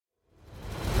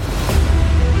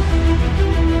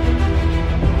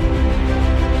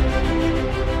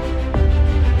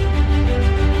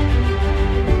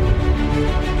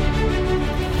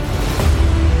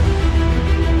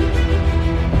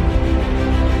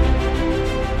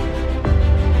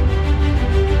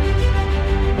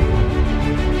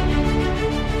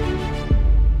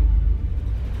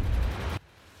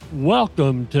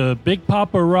Welcome to Big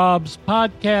Papa Rob's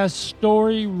podcast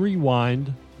Story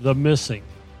Rewind, The Missing.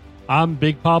 I'm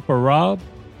Big Papa Rob.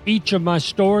 Each of my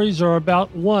stories are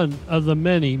about one of the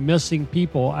many missing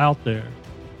people out there.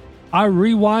 I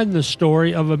rewind the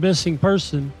story of a missing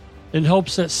person in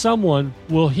hopes that someone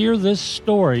will hear this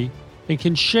story and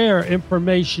can share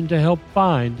information to help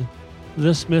find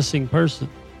this missing person.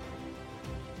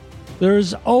 There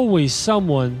is always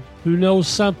someone who knows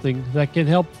something that can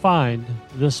help find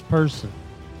this person.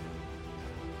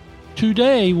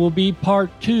 Today will be part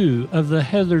 2 of the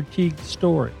Heather Teague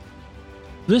story.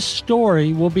 This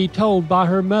story will be told by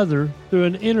her mother through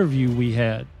an interview we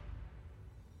had.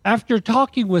 After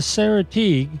talking with Sarah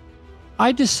Teague,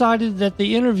 I decided that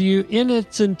the interview in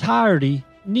its entirety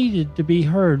needed to be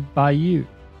heard by you.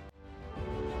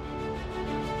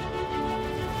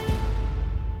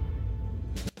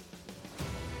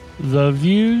 The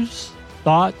views,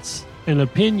 thoughts, and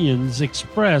opinions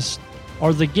expressed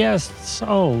are the guest's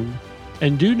own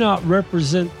and do not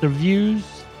represent the views,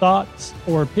 thoughts,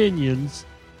 or opinions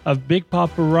of Big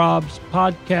Papa Rob's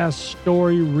podcast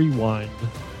Story Rewind.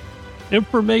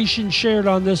 Information shared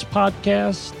on this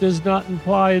podcast does not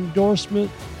imply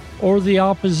endorsement or the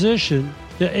opposition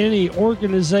to any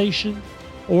organization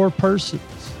or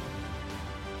persons.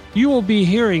 You will be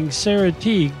hearing Sarah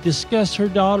Teague discuss her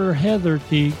daughter Heather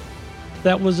Teague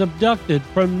that was abducted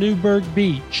from Newburgh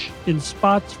Beach in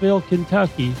Spotsville,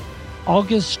 Kentucky,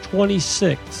 August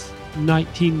 26,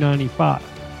 1995.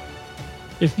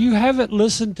 If you haven't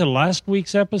listened to last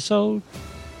week's episode,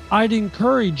 I'd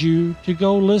encourage you to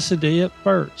go listen to it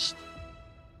first.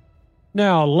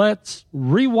 Now let's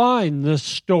rewind this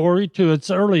story to its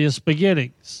earliest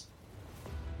beginnings.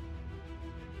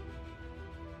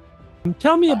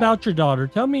 Tell me about your daughter.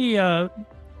 Tell me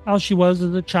how she was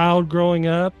as a child growing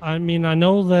up. I mean, I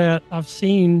know that I've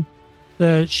seen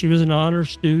that she was an honor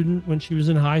student when she was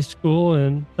in high school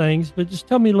and things, but just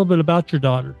tell me a little bit about your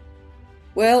daughter.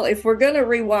 Well, if we're going to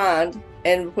rewind,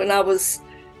 and when I was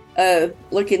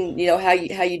looking, how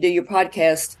you do your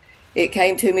podcast, it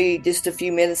came to me just a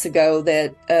few minutes ago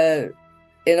that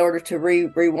in order to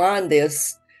rewind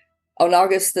this, on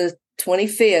August the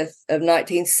 25th of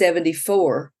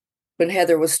 1974, when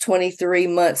Heather was 23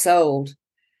 months old,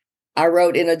 I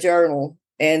wrote in a journal,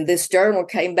 and this journal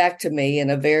came back to me in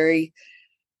it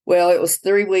was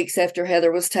 3 weeks after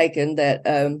Heather was taken, that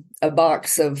a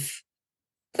box of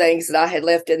things that I had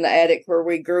left in the attic where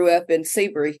we grew up in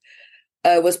Seabury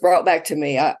was brought back to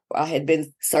me. I had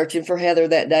been searching for Heather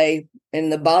that day, and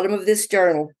the bottom of this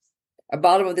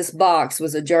box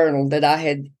was a journal that I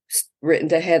had written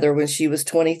to Heather when she was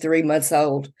 23 months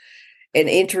old. An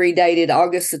entry dated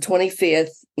August the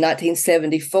 25th,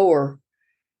 1974.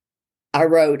 I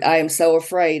wrote, "I am so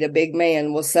afraid a big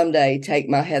man will someday take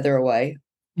my Heather away."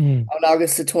 On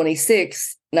August the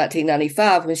 26th,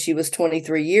 1995, when she was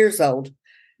 23 years old,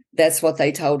 that's what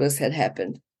they told us had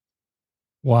happened.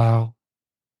 Wow.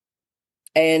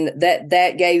 And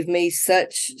that gave me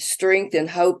such strength and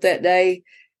hope that day,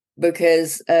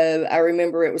 because I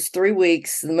remember it was 3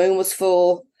 weeks, the moon was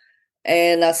full,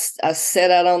 and I sat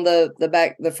out on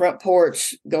the front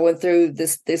porch going through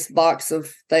this box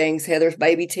of things. Heather's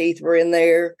baby teeth were in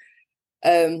there.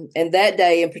 And that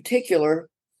day in particular,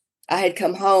 I had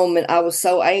come home and I was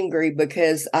so angry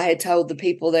because I had told the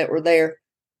people that were there,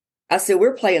 I said,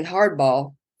 "We're playing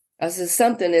hardball." I said,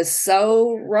 "Something is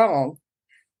so wrong."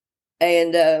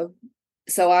 And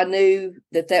so I knew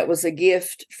that was a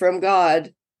gift from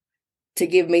God to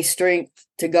give me strength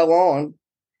to go on.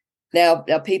 Now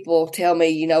people tell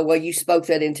me, well, you spoke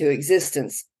that into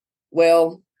existence.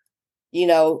 Well,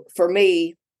 for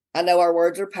me, I know our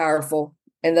words are powerful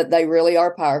and that they really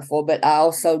are powerful, but I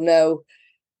also know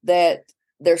that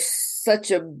there's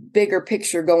such a bigger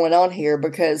picture going on here,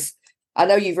 because I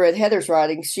know you've read Heather's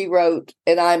writings. She wrote,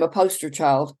 "And I am a poster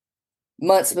child,"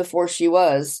 months before she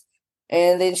was.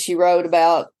 And then she wrote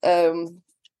about,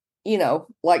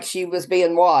 like she was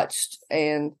being watched.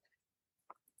 And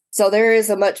so there is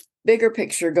a much bigger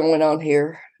picture going on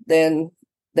here than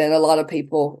a lot of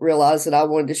people realize, that I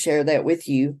wanted to share that with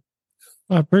you.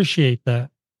 I appreciate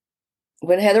that.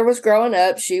 When Heather was growing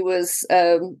up, she was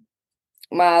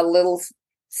my little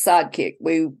sidekick.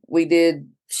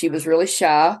 She was really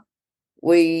shy.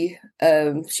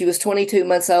 She was 22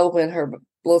 months old when her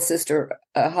little sister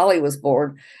Holly was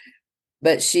born,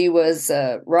 but she was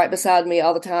right beside me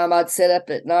all the time. I'd sit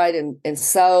up at night and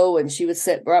sew, and she would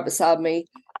sit right beside me.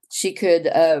 She could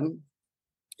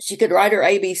write her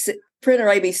print her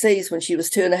ABCs when she was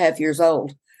 2.5 years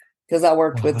old, because I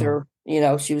worked with her.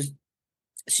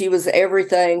 She was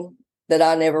everything that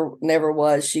I never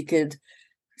was. She could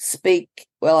speak.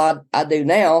 Well, I do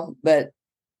now, but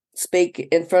speak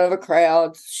in front of a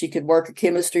crowd. She could work a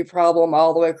chemistry problem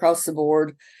all the way across the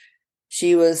board.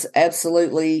 She was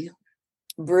absolutely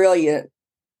brilliant.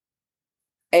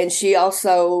 And she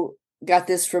also got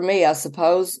this from me, I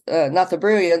suppose. Not the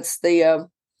brilliance, the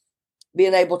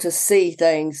being able to see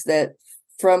things that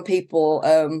from people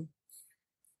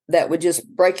that would just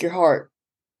break your heart,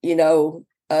 you know.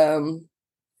 And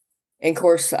of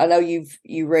course, I know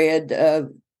you read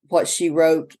what she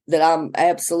wrote, that I'm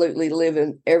absolutely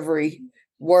living every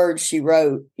word she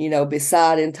wrote. You know,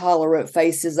 beside intolerant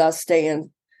faces I stand,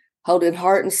 holding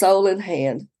heart and soul in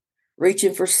hand,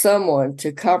 reaching for someone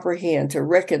to comprehend, to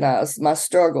recognize my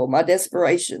struggle, my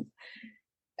desperation.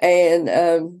 And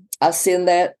I send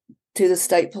that to the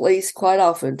state police quite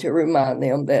often to remind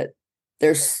them that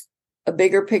there's a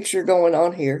bigger picture going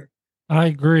on here. I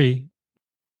agree.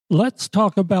 Let's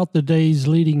talk about the days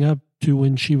leading up to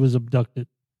when she was abducted.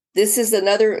 This is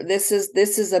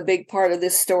a big part of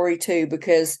this story too,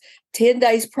 because 10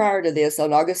 days prior to this,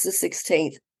 on August the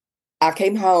 16th, I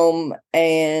came home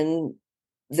and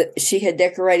she had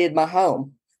decorated my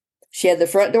home. She had the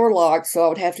front door locked, so I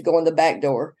would have to go in the back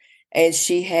door. And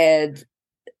she had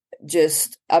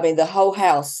the whole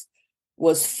house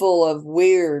was full of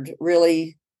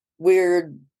really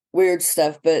weird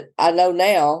stuff. But I know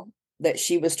now that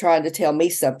she was trying to tell me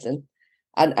something.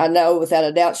 I know without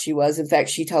a doubt she was. In fact,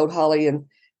 she told Holly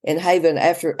and Haven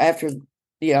after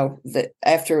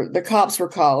the cops were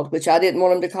called, which I didn't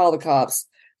want them to call the cops,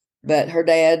 but her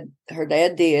dad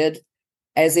did,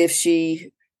 as if she,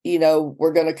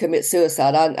 were going to commit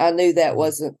suicide. I knew that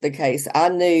wasn't the case. I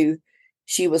knew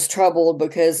she was troubled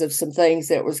because of some things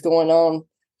that was going on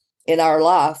in our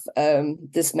life.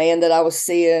 This man that I was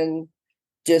seeing,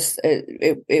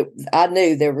 I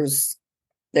knew there was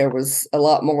a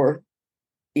lot more,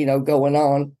 going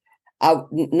on.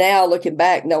 Now looking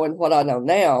back, knowing what I know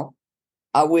now,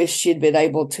 I wish she'd been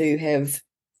able to have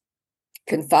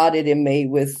confided in me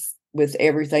with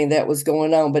everything that was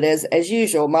going on. But as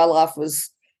usual, my life was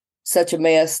such a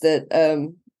mess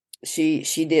that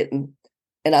she didn't.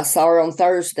 And I saw her on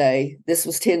Thursday. This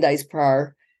was 10 days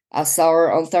prior. I saw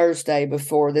her on Thursday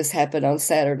before this happened on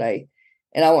Saturday.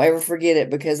 And I won't ever forget it,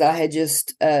 because I had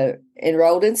just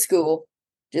enrolled in school,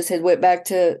 just had went back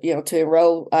to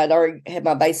enroll. I'd already had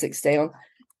my basics down,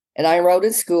 and I enrolled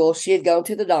in school. She had gone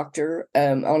to the doctor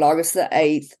on August the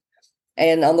 8th.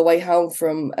 And on the way home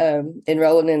from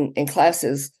enrolling in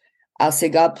classes, I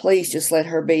said, God, please just let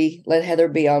Heather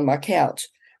be on my couch.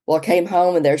 Well, I came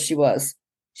home and there she was.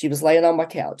 She was laying on my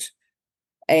couch,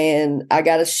 and I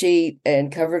got a sheet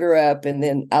and covered her up. And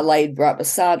then I laid right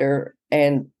beside her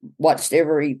and watched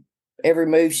every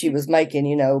move she was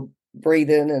making,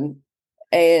 breathing.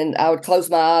 And I would close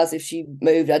my eyes if she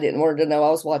moved. I didn't want her to know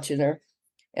I was watching her.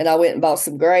 And I went and bought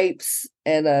some grapes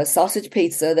and a sausage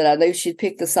pizza that I knew she'd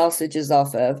pick the sausages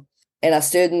off of. And I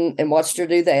stood and watched her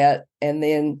do that. And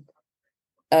then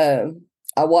I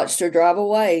watched her drive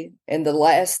away. And the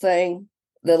last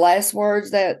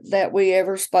words that we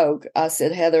ever spoke, I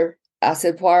said, Heather,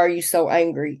 why are you so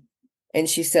angry? And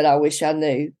she said, I wish I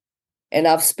knew. And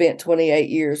I've spent 28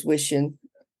 years wishing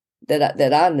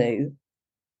that I knew.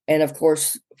 And of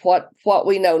course, what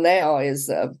we know now is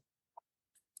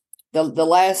the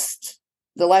last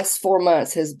 4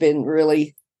 months has been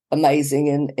really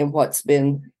amazing in what's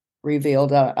been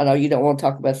revealed. I know you don't want to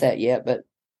talk about that yet, but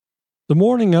the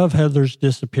morning of Heather's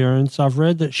disappearance, I've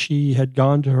read that she had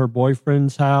gone to her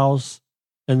boyfriend's house,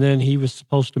 and then he was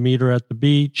supposed to meet her at the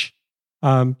beach.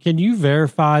 Can you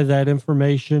verify that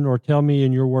information, or tell me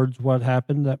in your words what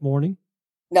happened that morning?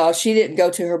 No, she didn't go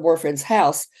to her boyfriend's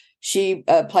house. She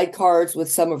played cards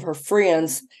with some of her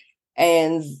friends,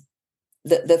 and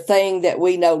the thing that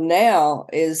we know now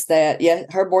is that,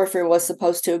 her boyfriend was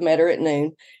supposed to have met her at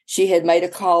noon. She had made a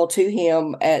call to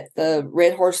him at the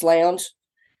Red Horse Lounge.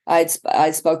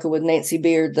 I'd spoken with Nancy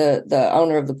Beard, the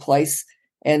owner of the place,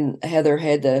 and Heather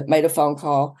had made a phone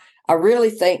call. I really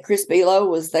think Chris Belo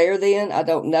was there then. I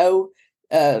don't know.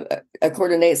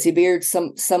 According to Nancy Beard,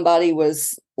 somebody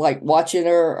was like watching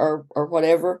her or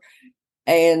whatever.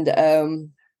 And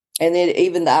then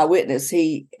even the eyewitness,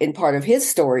 in part of his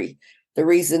story, the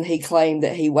reason he claimed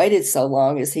that he waited so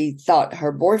long is he thought it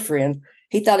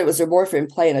was her boyfriend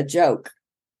playing a joke.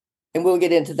 And we'll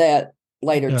get into that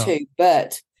later too.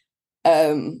 But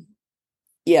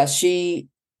she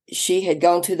had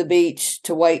gone to the beach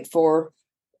to wait for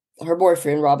her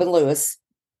boyfriend, Robin Lewis.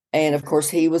 And of course,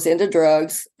 he was into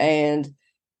drugs. And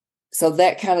so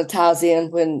that kind of ties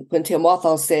in when Tim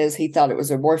Walthall says he thought it was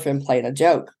her boyfriend playing a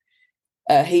joke.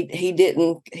 He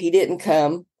didn't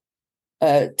come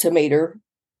to meet her.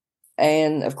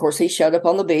 And of course, he showed up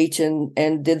on the beach and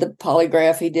did the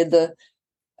polygraph. He did the.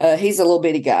 He's a little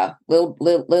bitty guy,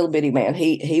 little bitty man.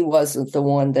 He wasn't the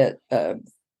one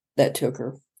that took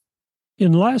her.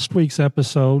 In last week's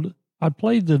episode, I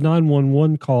played the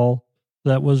 911 call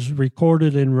that was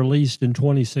recorded and released in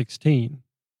 2016.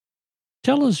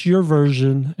 Tell us your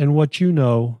version and what you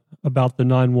know about the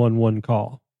 911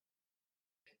 call.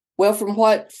 Well, from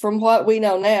what we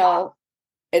know now,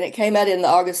 and it came out in the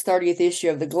August 30th issue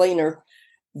of the Gleaner,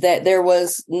 that there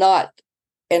was not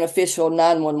an official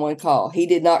 911 call. He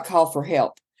did not call for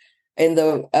help. And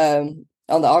on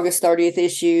the August 30th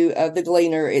issue of the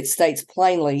Gleaner, it states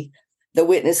plainly, the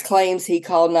witness claims he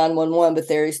called 911, but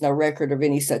there is no record of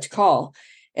any such call.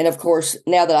 And of course,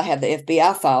 now that I have the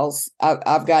FBI files,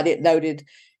 I've got it noted.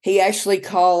 He actually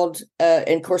called, and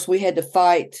of course, we had to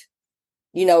fight.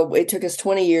 It took us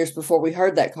 20 years before we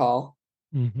heard that call.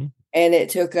 Mm-hmm. And it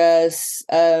took us,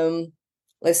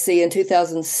 let's see, in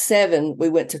 2007, we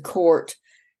went to court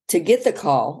to get the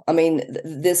call. I mean,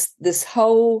 this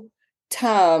whole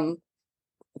time,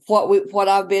 what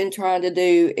I've been trying to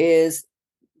do is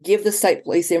give the state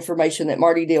police information that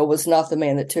Marty Deal was not the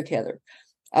man that took Heather.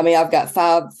 I mean, I've got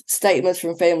 5 statements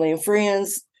from family and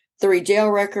friends, 3 jail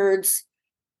records.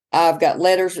 I've got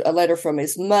a letter from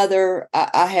his mother.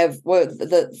 I have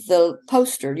the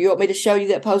poster. Do you want me to show you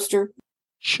that poster?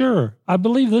 Sure. I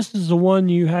believe this is the one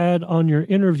you had on your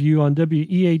interview on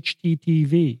WEHT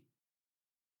TV.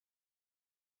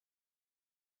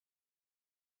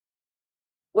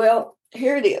 Well,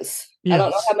 here it is. Yes. I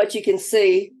don't know how much you can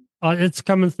see. It's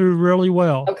coming through really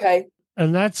well. Okay.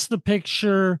 And that's the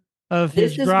picture of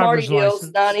his This is driver's Marty Deal's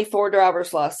license. 94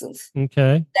 driver's license.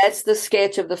 Okay. That's the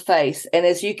sketch of the face. And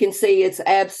as you can see, it's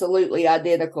absolutely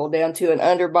identical down to an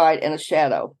underbite and a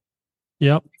shadow.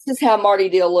 Yep. This is how Marty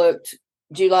Deal looked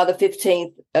July the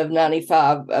 15th of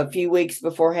 95, a few weeks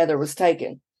before Heather was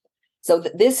taken. So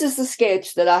this is the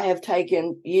sketch that I have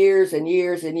taken years and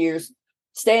years and years,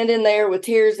 standing there with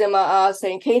tears in my eyes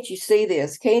saying, can't you see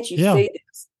this? Can't you see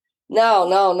this?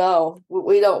 No.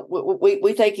 We don't.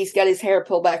 We think he's got his hair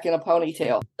pulled back in a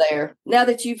ponytail there. Now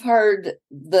that you've heard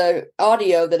the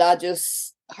audio that I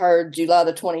just heard July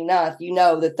the 29th, you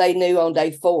know that they knew on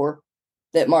day 4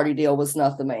 that Marty Deal was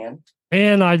not the man.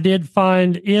 And I did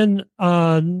find in,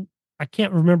 I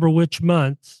can't remember which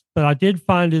months, but I did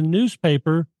find in the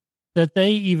newspaper that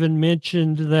they even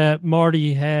mentioned that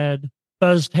Marty had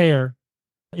buzzed hair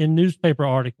in newspaper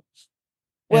articles.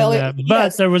 Well,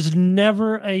 but there was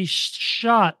never a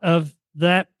shot of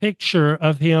that picture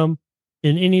of him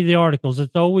in any of the articles.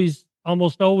 It's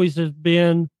almost always has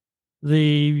been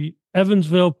the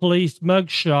Evansville police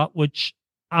mugshot, which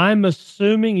I'm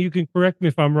assuming, you can correct me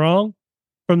if I'm wrong,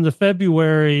 from the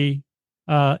February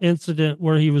incident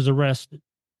where he was arrested.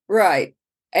 Right.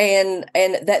 And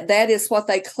that is what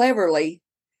they cleverly,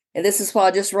 and this is what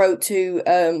I just wrote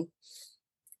to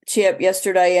Chip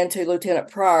yesterday and to Lieutenant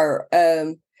Pryor.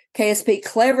 KSP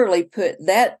cleverly put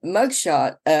that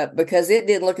mugshot up because it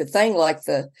didn't look a thing like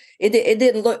it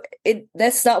didn't look,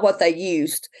 that's not what they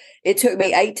used. It took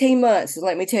me 18 months, and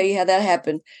let me tell you how that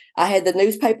happened. I had the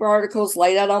newspaper articles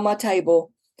laid out on my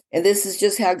table, and this is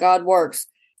just how God works.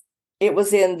 It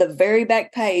was in the very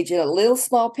back page in a little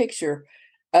small picture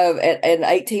of, and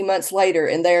 18 months later,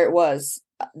 and there it was.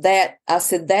 That I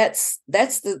said, that's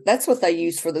what they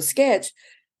used for the sketch.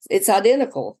 It's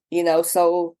identical,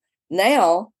 So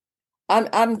now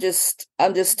I'm just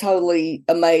totally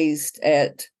amazed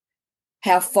at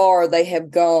how far they have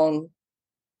gone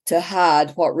to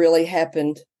hide what really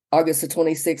happened August the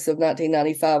 26th of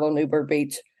 1995 on Newburgh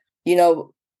Beach.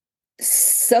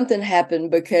 Something happened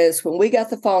because when we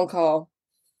got the phone call,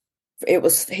 it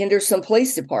was Henderson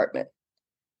Police Department.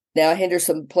 Now,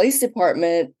 Henderson Police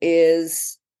Department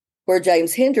is where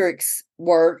James Hendricks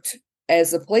worked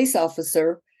as a police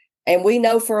officer, and we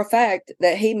know for a fact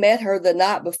that he met her the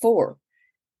night before.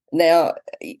 Now,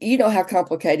 you know how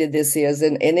complicated this is,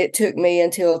 and it took me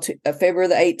until February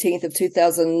the 18th of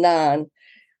 2009,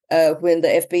 when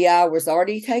the FBI was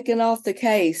already taken off the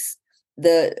case.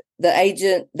 The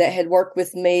agent that had worked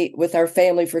with me, with our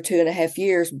family for 2.5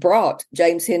 years, brought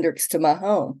James Hendricks to my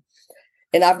home.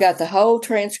 And I've got the whole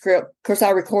transcript. Of course, I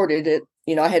recorded it.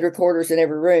 I had recorders in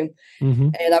every room. Mm-hmm.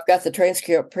 And I've got the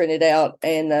transcript printed out.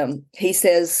 And he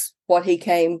says what he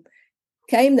came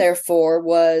there for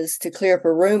was to clear up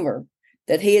a rumor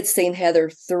that he had seen Heather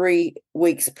 3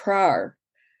 weeks prior.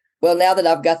 Well, now that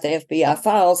I've got the FBI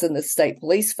files and the state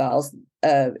police files,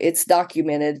 it's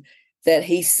documented that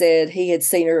he said he had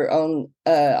seen her on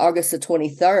August the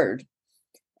 23rd.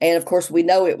 And of course, we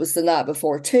know it was the night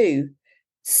before too.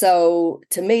 So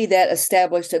to me, that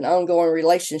established an ongoing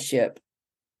relationship.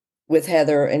 with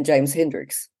Heather and James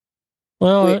Hendricks.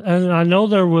 Well, and I know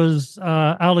there was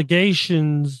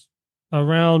allegations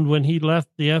around when he left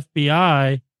the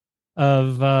FBI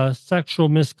of sexual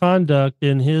misconduct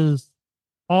in his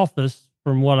office,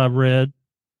 from what I've read.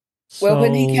 Well,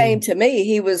 when he So, came to me,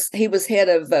 he was head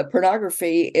of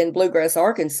pornography in Bluegrass,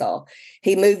 Arkansas.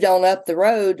 He moved on up the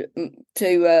road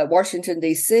to Washington,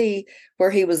 D.C.,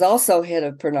 where he was also head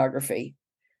of pornography.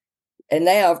 And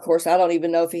now, of course, I don't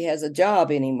even know if he has a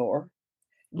job anymore.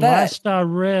 But last I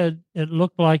read, it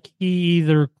looked like he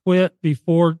either quit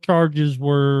before charges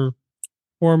were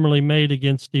formally made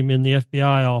against him in the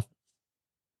FBI office.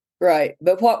 right.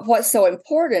 But what's so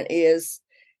important is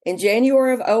in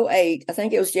January of 2008, I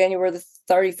think it was January the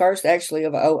 31st, actually,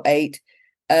 of 2008,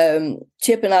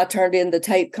 Chip and I turned in the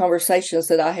tape conversations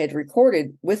that I had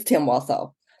recorded with Tim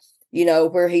Walthall,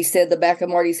 where he said the back of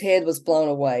Marty's head was blown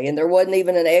away and there wasn't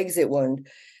even an exit wound.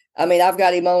 I mean, I've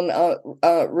got him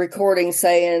on recording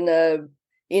saying,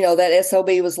 that SOB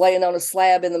was laying on a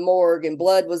slab in the morgue and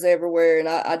blood was everywhere. And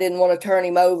I didn't want to turn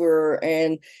him over.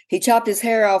 And he chopped his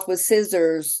hair off with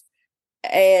scissors.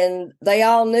 And they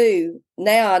all knew.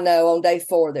 Now I know on day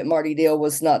 4 that Marty Deal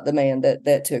was not the man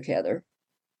that took Heather.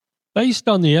 Based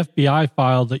on the FBI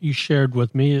file that you shared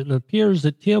with me, it appears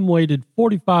that Tim waited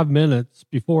 45 minutes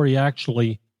before he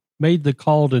actually made the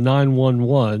call to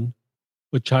 911,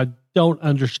 which I don't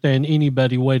understand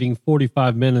anybody waiting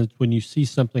 45 minutes when you see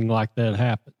something like that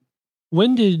happen.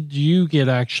 When did you get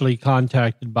actually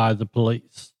contacted by the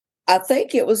police? I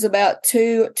think it was about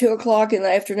 2 o'clock in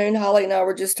the afternoon. Holly and I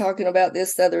were just talking about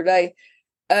this the other day.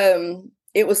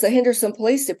 It was the Henderson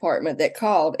Police Department that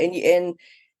called, and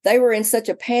they were in such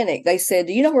a panic. They said,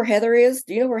 "Do you know where Heather is?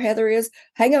 Do you know where Heather is?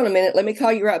 Hang on a minute. Let me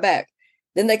call you right back."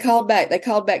 Then they called back. They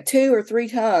called back 2 or 3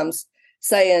 times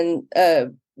saying,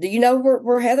 "Do you know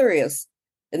where Heather is?"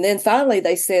 And then finally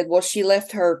they said, "Well, she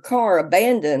left her car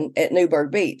abandoned at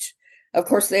Newburgh Beach." Of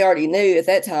course, they already knew at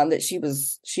that time that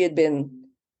she had been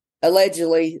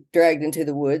allegedly dragged into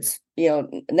the woods.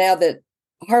 Now that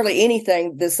hardly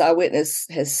anything this eyewitness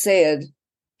has said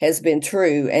has been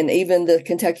true. And even the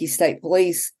Kentucky State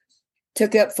Police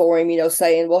took up for him,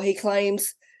 saying, well, he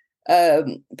claims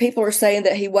people are saying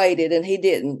that he waited and he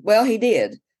didn't. Well, he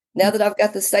did. Now that I've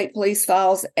got the state police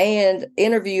files and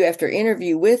interview after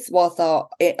interview with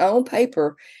Walthall on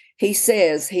paper, he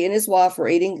says he and his wife were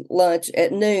eating lunch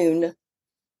at noon.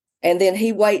 And then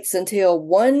he waits until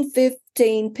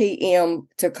 1:15 p.m.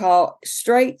 to call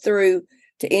straight through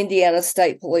to Indiana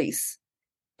State Police.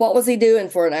 What was he doing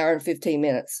for an hour and 15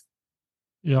 minutes?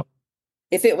 Yep.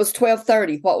 If it was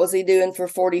 12:30, what was he doing for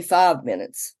 45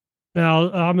 minutes?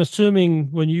 Now, I'm assuming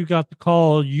when you got the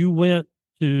call, you went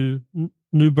to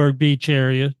Newburgh Beach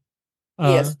area.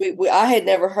 Yes, I had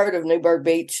never heard of Newburgh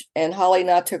Beach, and Holly and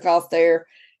I took off there.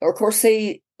 Of course,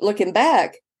 looking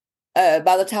back,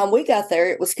 by the time we got there,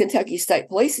 it was Kentucky State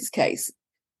Police's case.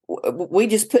 We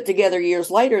just put together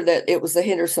years later that it was the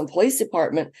Henderson Police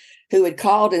Department who had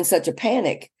called in such a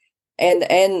panic.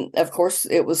 And of course,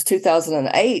 it was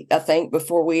 2008, I think,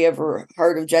 before we ever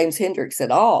heard of James Hendricks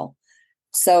at all.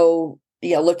 So,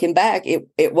 looking back,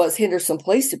 it was Henderson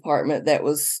Police Department that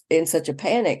was in such a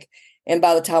panic. And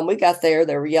by the time we got there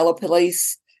were yellow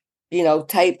police,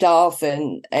 taped off.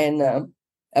 And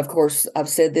of course, I've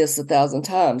said this 1,000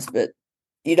 times, but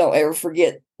you don't ever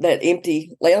forget that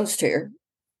empty lounge chair.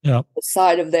 Yeah. The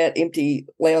side of that empty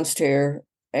lounge chair.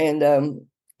 And,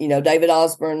 David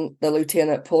Osborne, the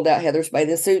lieutenant, pulled out Heather's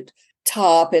bathing suit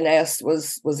top and asked,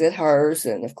 was it hers?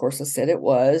 And of course I said it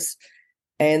was.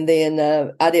 And then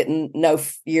I didn't know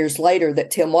years later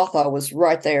that Tim Walthall was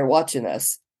right there watching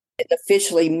us. I didn't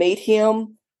officially meet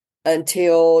him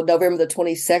until November the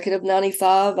 22nd of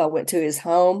 95. I went to his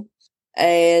home,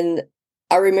 and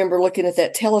I remember looking at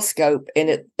that telescope, and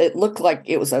it looked like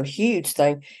it was a huge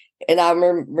thing. And I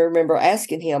remember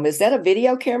asking him, is that a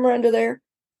video camera under there?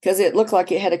 Because it looked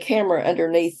like it had a camera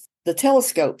underneath the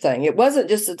telescope thing. It wasn't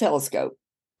just a telescope.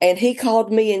 And he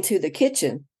called me into the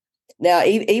kitchen. Now,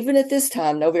 even at this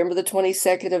time, November the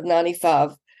 22nd of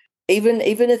 95, even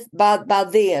if by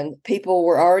then people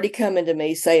were already coming to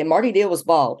me saying Marty Deal was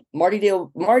bald. Marty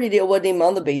Deal wasn't even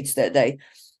on the beach that day.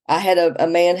 I had a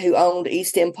man who owned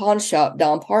East End Pawn Shop,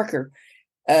 Don Parker.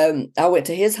 I went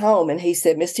to his home and he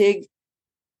said, Miss Teague,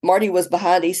 Marty was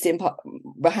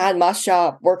behind my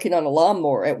shop working on a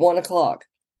lawnmower at 1:00.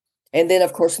 And then,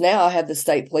 of course, now I have the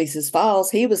state police's files.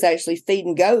 He was actually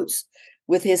feeding goats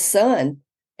with his son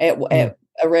at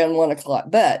around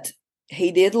 1:00. But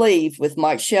he did leave with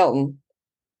Mike Shelton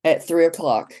at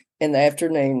 3:00 in the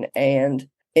afternoon. And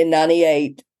in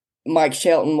 98, Mike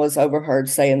Shelton was overheard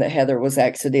saying that Heather was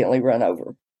accidentally run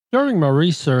over. During my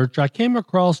research, I came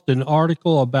across an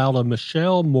article about a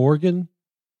Michelle Morgan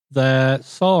that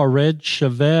saw a red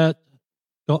Chevette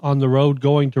on the road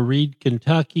going to Reed,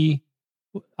 Kentucky,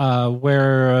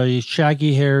 where a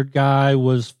shaggy-haired guy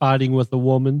was fighting with a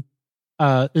woman.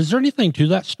 Is there anything to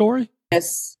that story?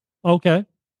 Yes. Okay.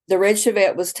 The red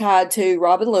Chevette was tied to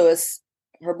Robin Lewis,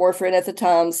 her boyfriend at the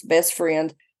time's best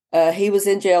friend. He was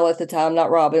in jail at the time,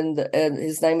 not Robin.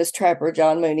 His name is Trapper,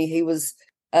 John Mooney. He was,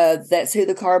 that's who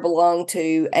the car belonged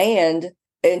to. And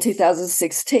in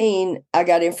 2016, I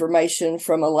got information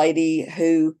from a lady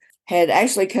who had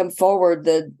actually come forward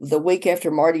the week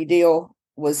after Marty Deal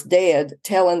was dead,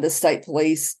 telling the state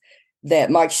police that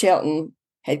Mike Shelton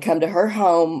had come to her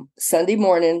home Sunday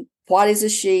morning, white as a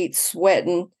sheet,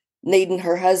 sweating, needing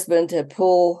her husband to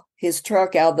pull his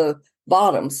truck out of the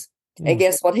bottoms. And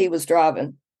guess what he was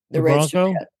driving? The red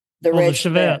Bronco? Chevette. The red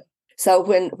Chevette. Chevette. So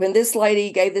when this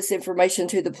lady gave this information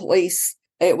to the police,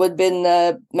 it would have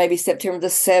been maybe September the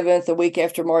 7th, a week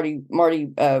after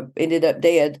Marty ended up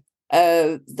dead.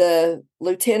 The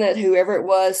lieutenant, whoever it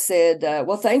was, said,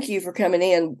 well, thank you for coming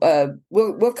in.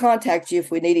 We'll contact you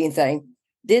if we need anything.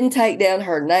 Didn't take down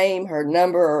her name, her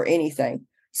number, or anything.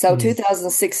 So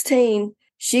 2016,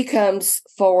 she comes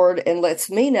forward and lets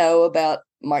me know about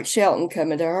Mike Shelton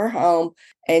coming to her home,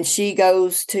 and she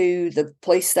goes to the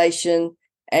police station,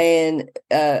 and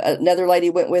another lady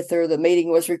went with her. The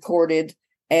meeting was recorded,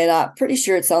 and I'm pretty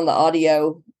sure it's on the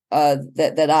audio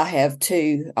that I have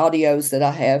too, audios that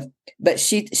I have. But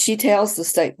she tells the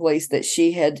state police that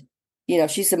she had,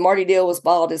 she said Marty Deal was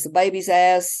bald as a baby's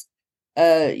ass.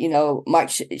 Mike,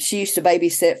 she used to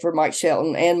babysit for Mike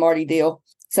Shelton and Marty Deal,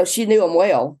 so she knew him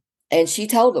well. And she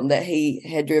told him that he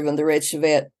had driven the red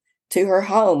Chevette to her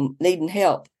home needing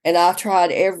help. And I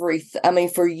tried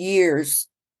for years,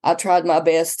 I tried my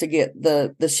best to get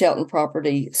the Shelton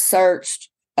property searched.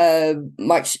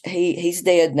 Mike, he's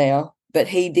dead now, but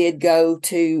he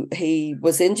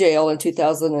was in jail in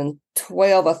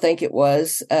 2012, I think it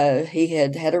was. He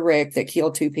had a wreck that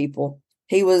killed 2 people.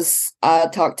 I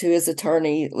talked to his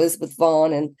attorney, Elizabeth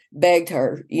Vaughn, and begged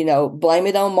her, blame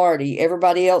it on Marty.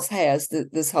 Everybody else has.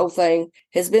 This whole thing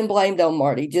has been blamed on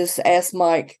Marty. Just ask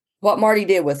Mike what Marty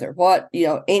did with her,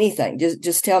 anything.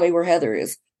 Just tell me where Heather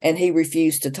is. And he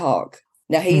refused to talk.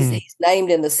 Now he's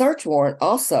named in the search warrant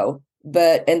also,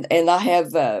 but, and I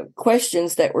have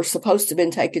questions that were supposed to have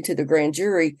been taken to the grand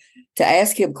jury to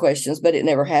ask him questions, but it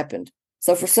never happened.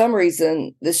 So for some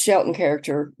reason, this Shelton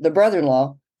character, the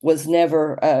brother-in-law, was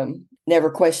never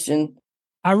questioned.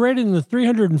 I read in the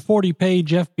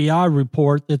 340-page FBI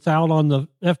report that's out on the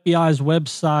FBI's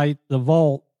website, The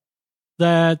Vault,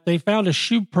 that they found a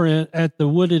shoe print at the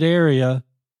wooded area,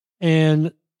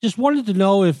 and just wanted to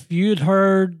know if you'd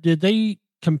heard, did they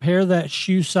compare that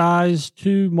shoe size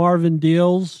to Marvin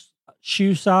Deal's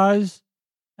shoe size,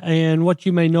 and what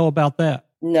you may know about that?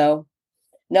 No.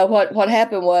 What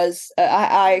happened was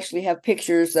I actually have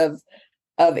pictures of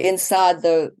inside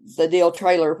the Deal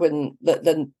trailer when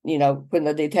when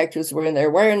the detectives were in there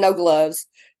wearing no gloves,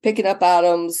 picking up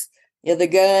items. The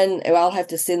gun, I'll have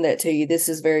to send that to you. This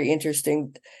is very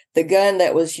interesting. The gun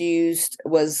that was used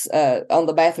was on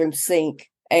the bathroom sink.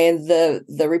 And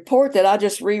the report that I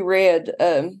just reread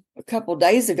a couple of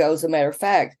days ago, as a matter of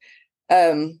fact,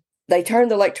 they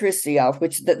turned the electricity off,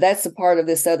 which that's a part of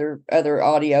this other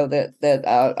audio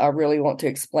that I really want to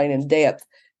explain in depth.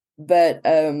 But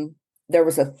there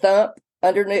was a thump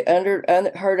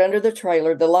heard under the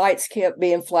trailer. The lights kept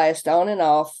being flashed on and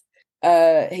off.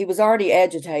 He was already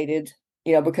agitated,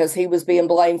 because he was being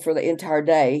blamed for the entire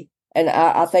day. And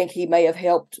I think he may have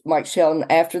helped Mike Shelton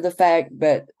after the fact,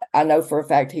 but I know for a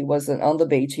fact he wasn't on the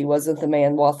beach. He wasn't the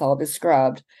man Walthall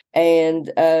described. And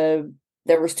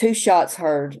there was 2 shots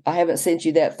heard. I haven't sent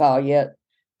you that file yet.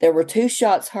 There were 2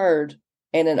 shots heard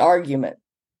and an argument.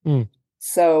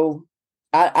 So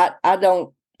I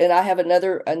don't, and I have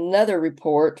another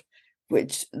report,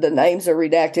 which the names are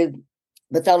redacted,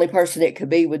 but the only person it could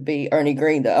be would be Ernie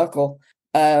Green, the uncle,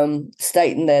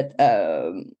 stating that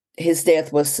his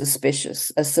death was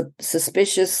suspicious, a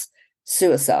suspicious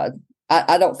suicide.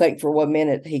 I don't think for 1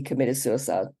 minute he committed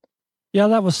suicide. Yeah,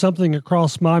 that was something that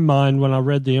crossed my mind when I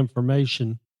read the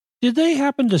information. Did they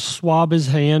happen to swab his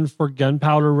hand for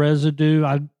gunpowder residue?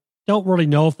 I don't really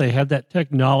know if they had that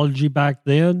technology back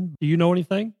then. Do you know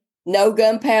anything? No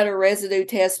gunpowder residue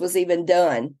test was even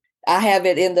done. I have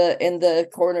it in the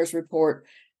coroner's report.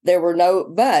 There were no,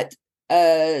 but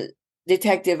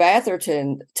Detective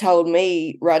Atherton told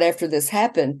me right after this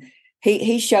happened,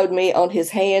 he showed me on his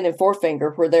hand and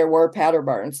forefinger where there were powder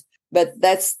burns. But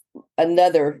that's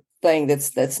another thing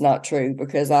that's not true,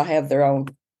 because I have their own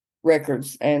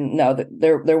records, and no,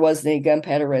 there wasn't any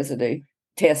gunpowder residue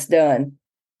test done.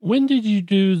 When did you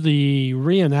do the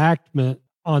reenactment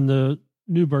on the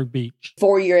Newburgh Beach?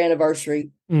 4-year anniversary,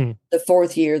 the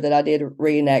 4th year that I did a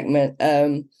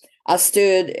reenactment. I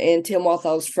stood in Tim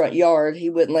Walthall's front yard. He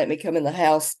wouldn't let me come in the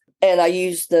house, and I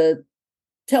used the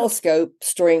telescope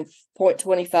strength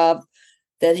 .25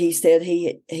 that he said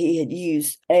he had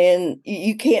used, and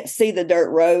you can't see the dirt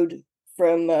road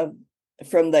from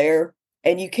there,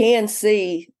 and you can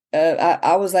see.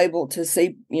 I was able to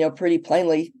see, pretty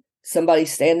plainly somebody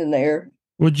standing there.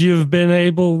 Would you have been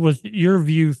able, with your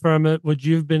view from it, would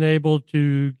you have been able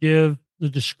to give the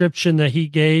description that he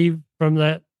gave from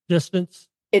that distance?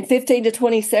 In 15 to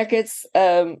 20 seconds,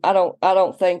 I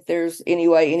don't think there's any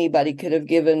way anybody could have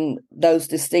given those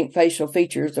distinct facial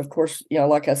features. Of course,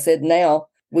 like I said, now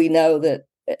we know that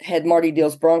had Marty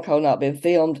Dill's Bronco not been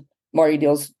filmed, Marty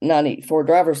Dill's 94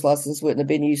 driver's license wouldn't have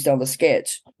been used on the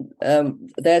sketch.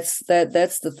 That's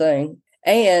the thing.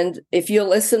 And if you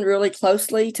listen really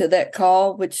closely to that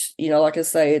call, which, like I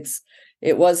say,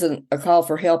 it wasn't a call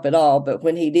for help at all, but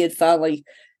when he did finally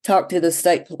talk to the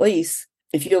state police,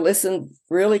 if you listen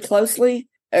really closely,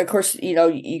 of course,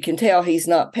 you can tell he's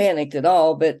not panicked at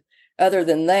all. But other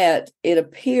than that, it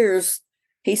appears,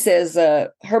 he says,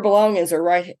 her belongings are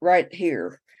right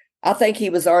here. I think he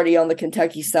was already on the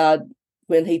Kentucky side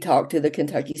when he talked to the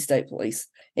Kentucky State Police.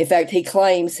 In fact, he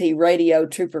claims he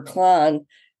radioed Trooper Klein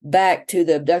back to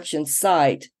the abduction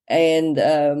site. And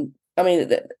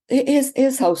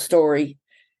his whole story,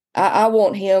 I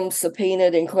want him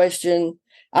subpoenaed and questioned.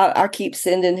 I keep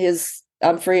sending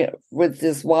I'm free with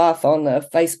his wife on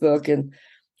Facebook, and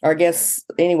I guess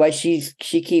anyway,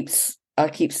 I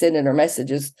keep sending her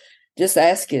messages, just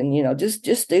asking,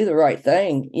 just do the right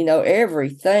thing.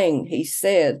 Everything he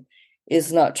said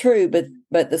is not true,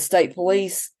 but the state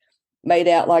police made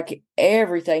out like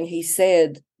everything he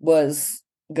said was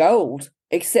gold,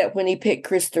 except when he picked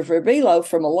Christopher Below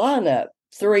from a lineup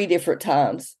 3 different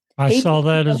times. I saw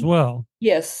that as well.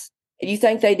 Yes. Do you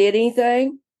think they did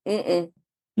anything? Mm-mm.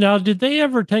 Now, did they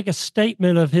ever take a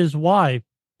statement of his wife?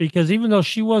 Because even though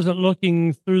she wasn't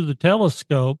looking through the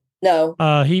telescope, no,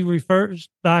 he refers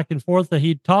back and forth that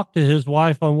he'd talked to his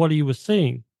wife on what he was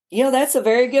seeing. That's a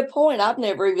very good point. I've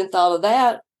never even thought of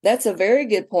that. That's a very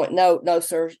good point. No,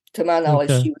 sir. To my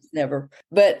knowledge, She was never.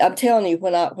 But I'm telling you,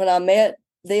 when I met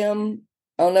them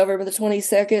on November the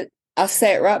 22nd, I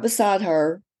sat right beside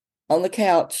her on the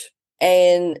couch,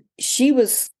 and she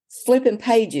was flipping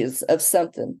pages of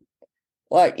something.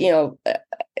 Like,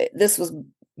 this was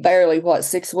barely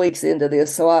 6 weeks into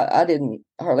this, so I didn't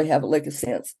hardly have a lick of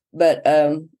sense. But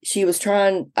she was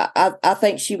trying. I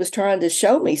think she was trying to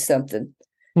show me something.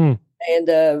 And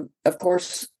of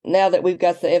course, now that we've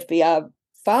got the FBI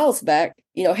files back,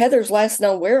 Heather's last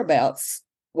known whereabouts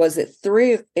was at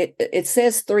 3. It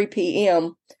says 3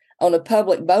 p.m. on a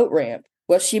public boat ramp.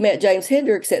 Well, she met James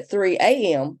Hendricks at 3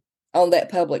 a.m. on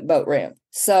that public boat ramp.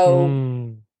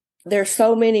 So. There's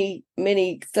so many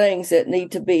things that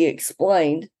need to be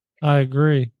explained. I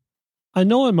agree. I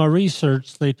know in my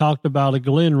research they talked about a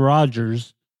Glenn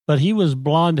Rogers, but he was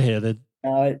blonde-headed.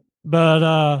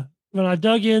 But when I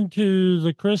dug into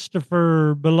the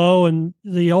Christopher Below, and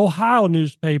the Ohio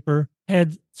newspaper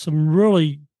had some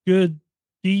really good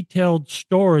detailed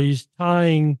stories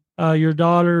tying your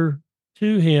daughter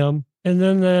to him. And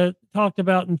then that talked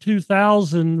about in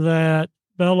 2000 that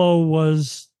Bello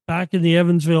was back in the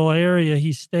Evansville area.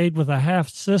 He stayed with a half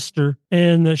sister,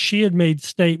 and she had made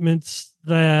statements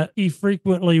that he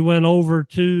frequently went over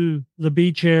to the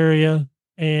beach area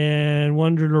and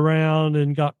wandered around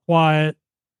and got quiet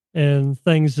and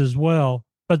things as well.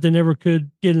 But they never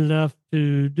could get enough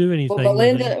to do anything.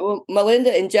 Well,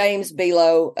 Melinda and James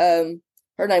Below,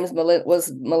 her name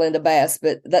was Melinda Bass,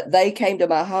 but they came to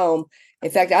my home.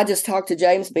 In fact, I just talked to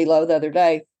James Below the other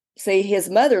day. See, his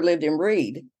mother lived in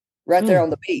Reed, right there on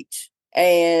the beach.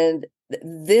 And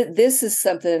this is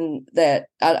something that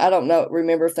I don't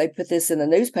remember if they put this in the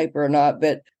newspaper or not,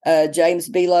 but James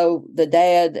Below, the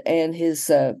dad, and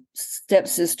his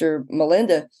stepsister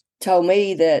Melinda told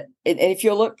me that, and if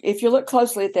you look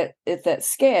closely at that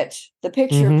sketch, the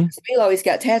picture of Below, he's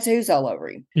got tattoos all over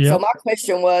him. Yep. So my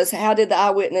question was, how did the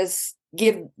eyewitness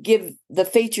give the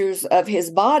features of his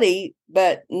body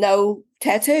but no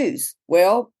tattoos?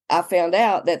 Well, I found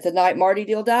out that the night Marty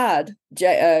Dill died,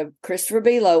 Christopher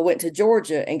Below went to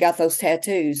Georgia and got those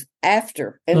tattoos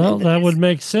after. And that would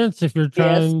make sense if you're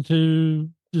trying to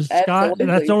disguise. Absolutely.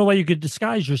 That's the only way you could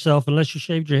disguise yourself, unless you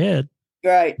shaved your head.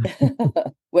 Right.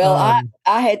 Well,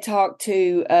 I had talked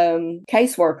to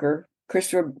caseworker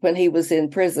Christopher when he was in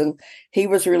prison. He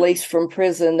was released from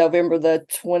prison November the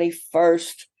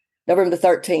 21st November the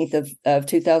 13th of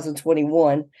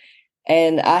 2021.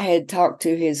 And I had talked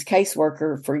to his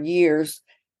caseworker for years,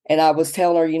 and I was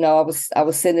telling her, I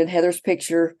was sending Heather's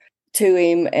picture to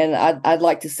him, and I'd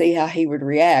like to see how he would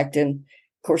react. And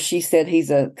of course, she said he's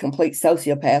a complete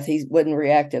sociopath. He wouldn't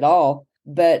react at all.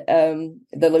 But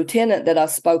the lieutenant that I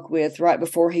spoke with right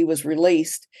before he was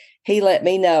released, he let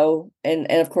me know, and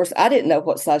of course, I didn't know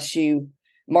what size shoe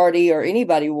Marty or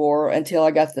anybody wore until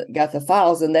I got the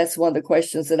files, and that's one of the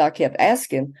questions that I kept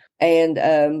asking. And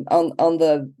on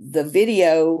the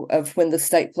video of when the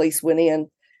state police went in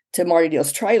to Marty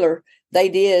Deal's trailer, they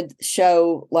did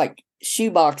show like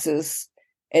shoe boxes,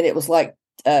 and it was like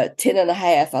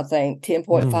 10.5, I think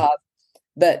 10.5.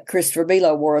 But Christopher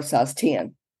Below wore a size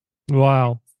 10.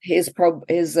 Wow. His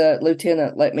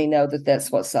lieutenant let me know that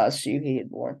that's what size shoe he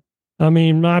had worn. I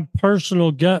mean, my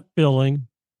personal gut feeling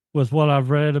with what I've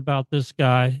read about this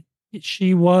guy,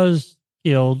 she was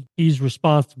killed. He's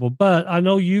responsible. But I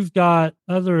know you've got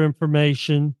other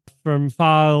information from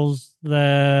files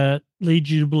that lead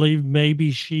you to believe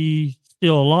maybe she's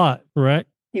still alive, correct?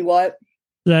 He what?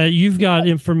 That you've got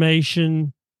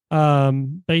information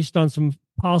based on some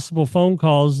possible phone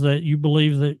calls that you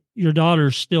believe that your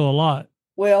daughter's still alive.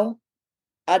 Well,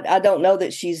 I don't know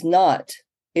that she's not,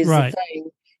 is right. The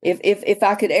thing. If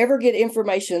I could ever get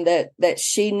information that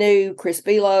she knew Chris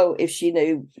Below, if she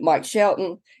knew Mike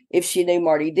Shelton, if she knew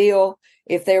Marty Deal,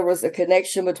 if there was a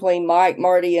connection between Mike,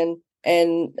 Marty, and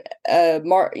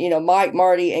Mike,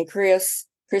 Marty, and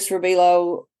Christopher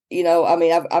Below, I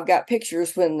mean, I've got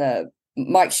pictures when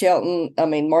Mike Shelton,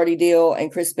 Marty Deal,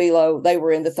 and Chris Below, they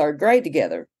were in the 3rd grade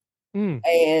together.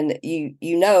 And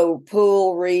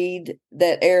Poole, Reed,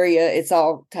 that area, it's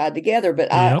all tied together.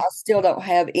 But I still don't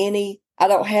have any. I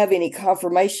don't have any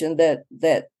confirmation that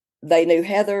they knew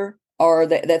Heather, or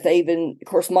that they even. Of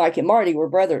course, Mike and Marty were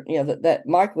brother. That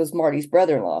Mike was Marty's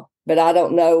brother-in-law. But I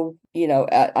don't know.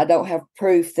 I don't have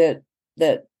proof that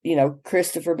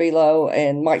Christopher Below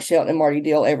and Mike Shelton and Marty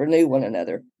Deal ever knew one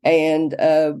another. And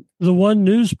the one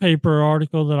newspaper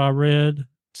article that I read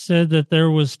said that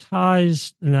there was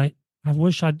ties, and I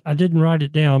wish I didn't write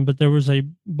it down, but there was a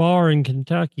bar in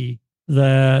Kentucky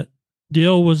that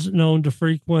Dill was known to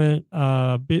frequent,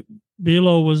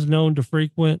 Below was known to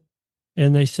frequent,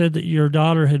 and they said that your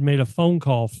daughter had made a phone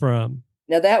call from.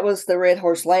 Now, that was the Red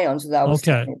Horse Lounge that I was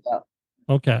talking about.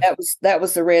 Okay. That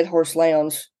was the Red Horse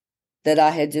Lounge that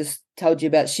I had just told you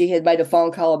about. She had made a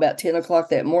phone call about 10 o'clock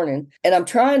that morning. And I'm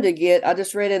trying to I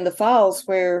just read in the files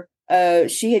where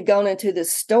she had gone into the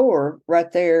store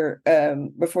right there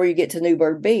before you get to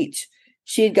Newburgh Beach.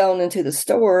 She had gone into the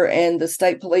store, and the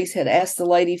state police had asked the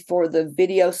lady for the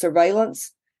video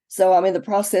surveillance. So I'm in the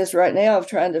process right now of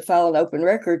trying to file an open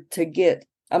record to get,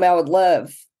 I would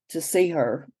love to see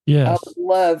her. Yes. I would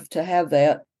love to have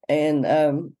that. And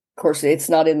of course, it's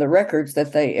not in the records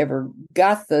that they ever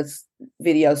got the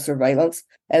video surveillance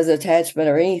as attachment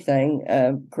or anything.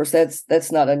 Of course,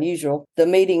 that's not unusual. The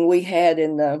meeting we had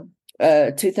in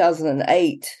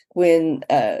 2008 when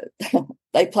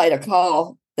they played a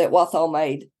call that Wathall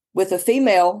made with a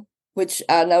female, which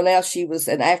I know now she was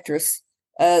an actress,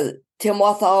 Tim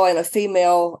Wathall, and a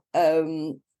female.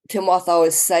 Tim Wathall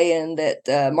is saying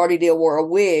that Marty Deal wore a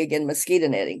wig and mosquito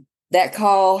netting. That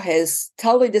call has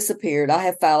totally disappeared. I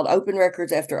have filed open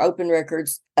records after open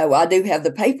records. I do have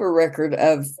the paper record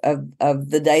of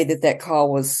the day that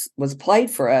call was played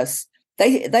for us.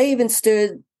 They even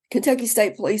Kentucky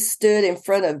State Police stood in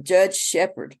front of Judge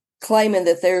Shepard, claiming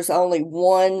that there's only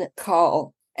one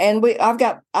call. And I've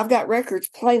got records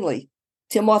plainly.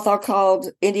 Tim Wathall called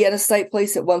Indiana State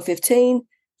Police at 1:15.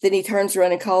 Then he turns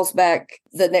around and calls back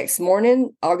the next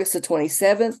morning, August the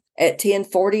 27th at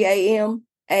 10:40 a.m.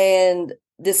 And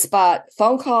despite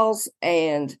phone calls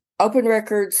and open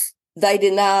records, they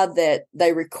denied that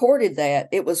they recorded that.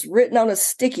 It was written on a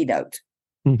sticky note.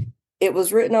 It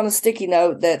was written on a sticky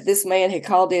note that this man had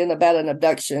called in about an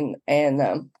abduction,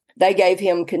 and they gave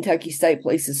him Kentucky State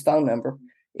Police's phone number,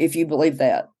 if you believe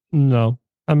that. No.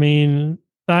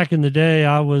 Back in the day,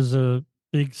 I was a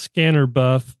big scanner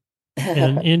buff,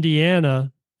 and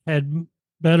Indiana had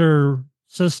better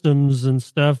systems and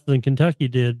stuff than Kentucky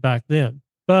did back then.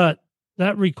 But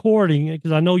that recording,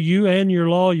 because I know you and your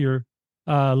lawyer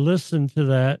listened to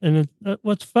that. And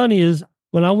what's funny is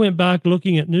when I went back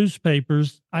looking at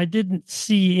newspapers, I didn't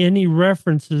see any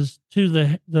references to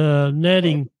the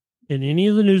netting in any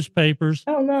of the newspapers.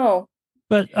 Oh, no.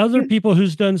 But other people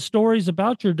who's done stories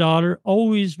about your daughter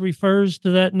always refers to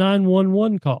that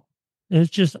 911 call. And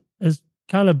it's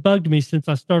kind of bugged me since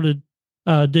I started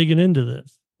digging into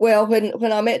this. Well,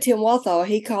 when I met Tim Wathall,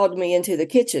 he called me into the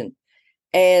kitchen.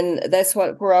 And that's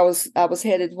where I was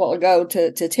headed a while ago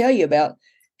to tell you about.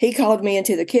 He called me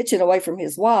into the kitchen away from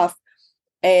his wife,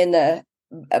 and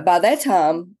by that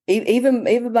time, even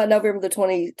by November the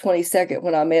 22nd,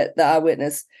 when I met the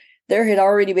eyewitness, there had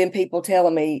already been people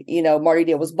telling me, Marty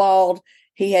Deal was bald.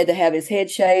 He had to have his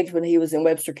head shaved when he was in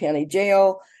Webster County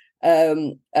Jail.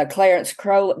 Doris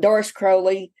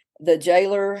Crowley, the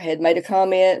jailer, had made a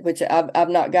comment, which I've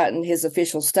not gotten his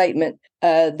official statement,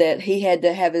 that he had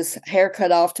to have his hair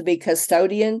cut off to be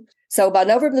custodian. So by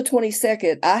November the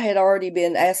 22nd, I had already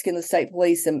been asking the state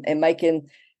police and making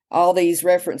all these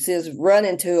references,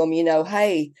 running to them,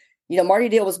 hey, Marty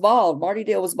Deal was bald. Marty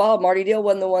Deal was bald. Marty Deal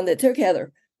wasn't the one that took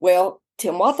Heather. Well,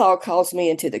 Tim Wathall calls me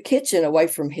into the kitchen away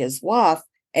from his wife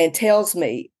and tells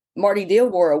me Marty Deal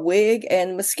wore a wig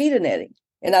and mosquito netting.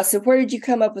 And I said, where did you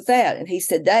come up with that? And he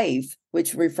said, Dave,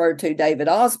 which referred to David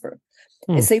Osborne.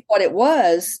 And see what it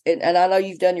was, and I know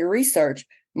you've done your research,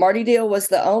 Marty Deal was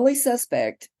the only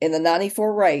suspect in the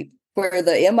 94 rape where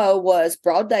the MO was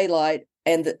broad daylight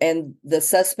and the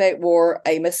suspect wore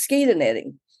a mosquito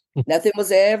netting. Nothing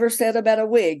was ever said about a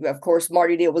wig. Of course,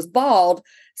 Marty Deal was bald,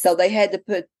 so they had to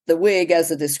put the wig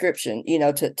as a description,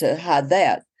 to hide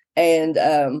that. And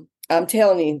I'm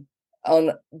telling you,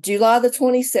 on July the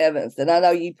 27th, and I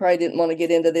know you probably didn't want to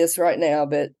get into this right now,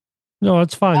 but no,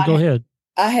 it's fine. Go ahead.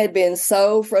 I had been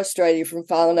so frustrated from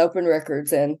filing open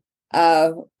records, and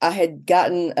I had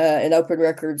gotten an open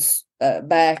records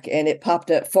back, and it popped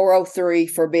up 403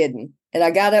 forbidden. And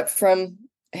I got up from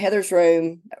Heather's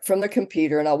room from the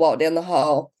computer, and I walked down the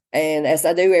hall. And as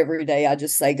I do every day, I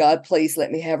just say, God, please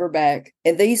let me have her back.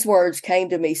 And these words came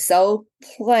to me so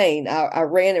plain. I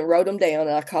ran and wrote them down,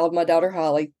 and I called my daughter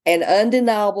Holly. An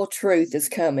undeniable truth is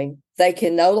coming. They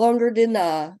can no longer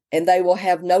deny, and they will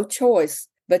have no choice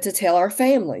but to tell our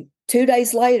family. 2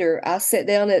 days later, I sat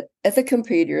down at the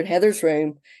computer in Heather's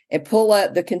room and pull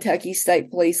up the Kentucky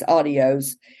State Police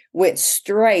audios, went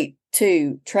straight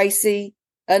to Tracy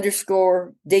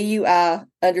 _DUI_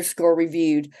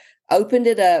 reviewed, opened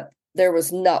it up. There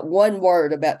was not one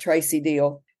word about Tracy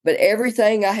Deal, but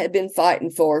everything I had been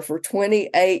fighting for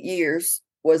 28 years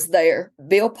was there.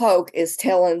 Bill Polk is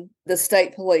telling the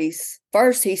state police,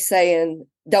 first he's saying,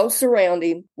 don't surround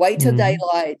him, wait till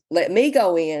daylight, let me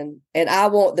go in, and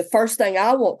the first thing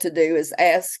I want to do is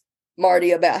ask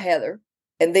Marty about Heather.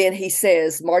 And then he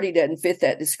says, Marty doesn't fit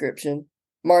that description.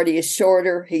 Marty is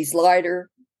shorter, he's lighter,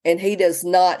 and he does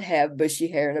not have bushy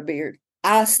hair and a beard.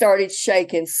 I started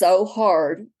shaking so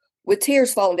hard with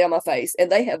tears falling down my face,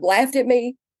 and they have laughed at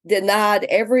me, denied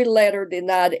every letter,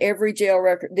 denied every jail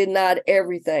record, denied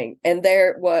everything. And there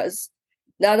it was.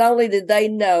 Not only did they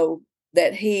know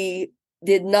that he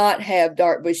did not have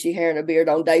dark bushy hair and a beard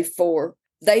on day 4,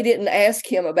 they didn't ask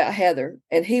him about Heather,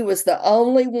 and he was the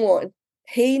only one.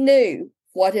 He knew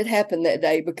what had happened that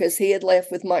day because he had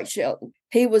left with Mike Shelton.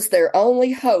 He was their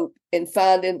only hope in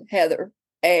finding Heather,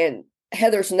 and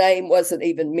Heather's name wasn't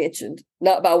even mentioned,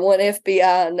 not by one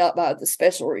FBI, not by the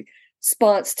special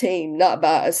response team, not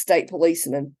by a state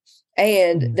policeman.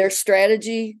 And their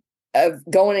strategy of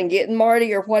going and getting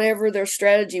Marty, or whatever their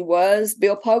strategy was,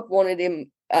 Bill Polk wanted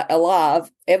him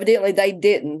alive. Evidently they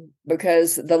didn't,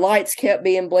 because the lights kept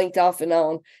being blinked off and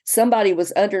on. Somebody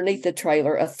was underneath the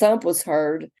trailer. A thump was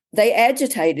heard. They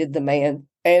agitated the man.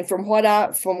 And from what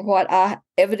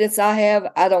evidence I have,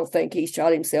 I don't think he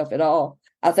shot himself at all.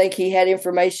 I think he had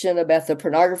information about the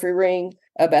pornography ring,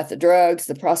 about the drugs,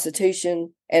 the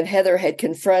prostitution, and Heather had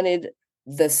confronted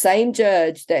the same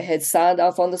judge that had signed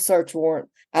off on the search warrant.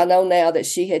 I know now that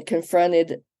she had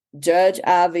confronted Judge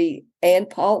Ivy and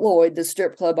Paul Lloyd, the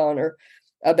strip club owner,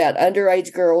 about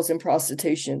underage girls and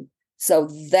prostitution. So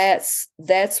that's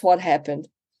what happened.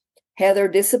 Heather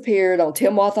disappeared on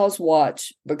Tim Wathall's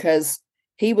watch because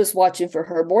he was watching for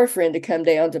her boyfriend to come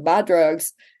down to buy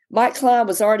drugs. Mike Klein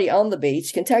was already on the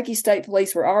beach. Kentucky State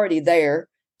Police were already there,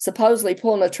 supposedly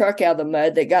pulling a truck out of the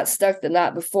mud that got stuck the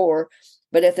night before.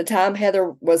 But at the time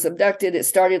Heather was abducted, it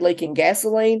started leaking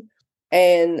gasoline.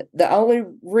 And the only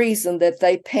reason that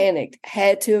they panicked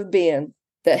had to have been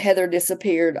that Heather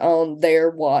disappeared on their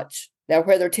watch. Now,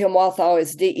 whether Tim Wathall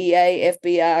is DEA,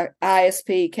 FBI,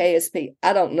 ISP, KSP,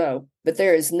 I don't know. But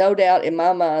there is no doubt in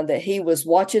my mind that he was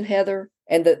watching Heather.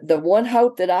 And the one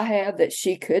hope that I have that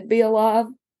she could be alive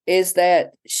is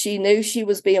that she knew she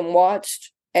was being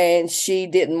watched, and she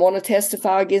didn't want to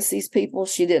testify against these people.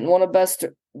 She didn't want to bust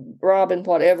Robin,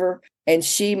 whatever. And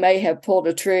she may have pulled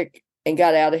a trick and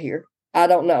got out of here. I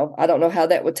don't know. I don't know how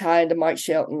that would tie into Mike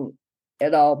Shelton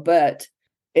at all. But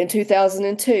in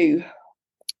 2002,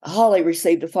 Holly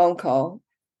received a phone call,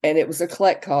 and it was a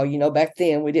collect call. Back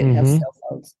then we didn't have cell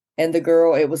phones. And the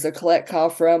girl, it was a collect call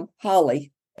from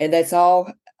Holly. And that's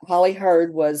all Holly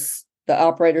heard was the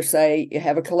operator say, you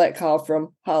have a collect call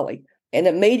from Holly. And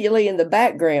immediately in the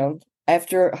background,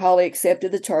 after Holly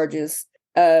accepted the charges,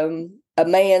 a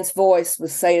man's voice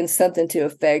was saying something to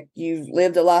effect, you've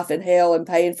lived a life in hell and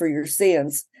paying for your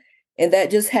sins. And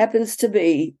that just happens to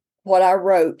be what I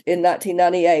wrote in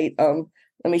 1998.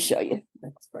 Let me show you.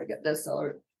 That's where I got this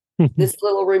this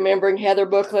little Remembering Heather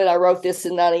booklet. I wrote this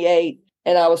in 98,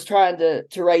 and I was trying to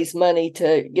raise money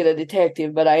to get a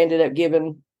detective, but I ended up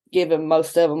giving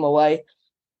most of them away.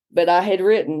 But I had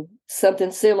written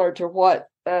something similar to what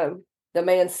the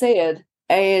man said.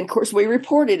 And of course, we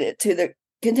reported it to the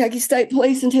Kentucky State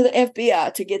Police and to the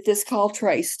FBI to get this call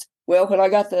traced. Well, when I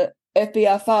got the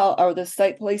FBI file, or the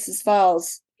state police's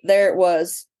files, there it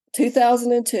was.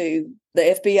 2002, the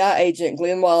FBI agent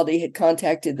Glenn Wildy had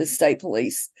contacted the state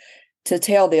police to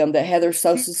tell them that Heather's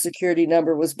social security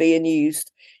number was being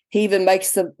used. He even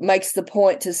makes the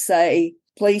point to say,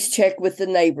 please check with the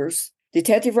neighbors.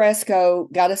 Detective Rasco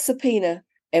got a subpoena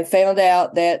and found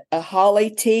out that a Holly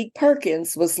Teague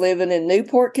Perkins was living in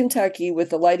Newport, Kentucky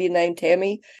with a lady named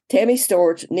Tammy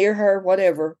Storch, near her,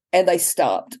 whatever, and they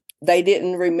stopped. They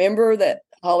didn't remember that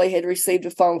Holly had received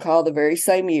a phone call the very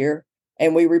same year,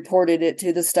 and we reported it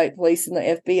to the state police and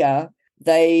the FBI.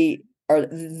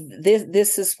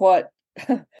 This is what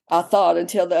I thought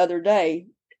until the other day.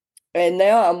 And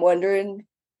now I'm wondering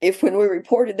if when we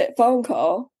reported that phone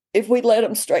call, if we led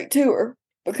them straight to her,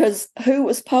 because who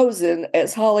was posing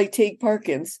as Holly Teague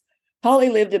Perkins? Holly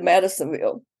lived in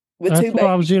Madisonville with That's two what babies.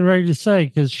 I was getting ready to say,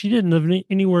 because she didn't live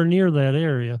anywhere near that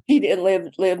area. She didn't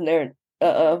live there.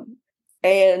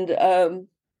 And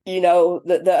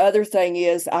the other thing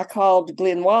is, I called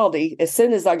Glenn Wildy as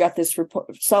soon as I got this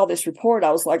report, saw this report.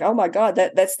 I was like, oh my God,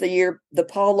 that's the year the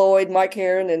Paul Lloyd, Mike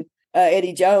Heron, and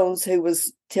Eddie Jones, who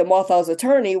was Tim Walthall's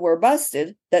attorney, were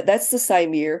busted. That's the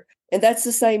same year. And that's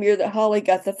the same year that Holly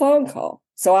got the phone call.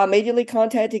 So I immediately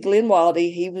contacted Glenn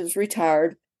Wildy. He was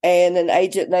retired. And an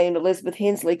agent named Elizabeth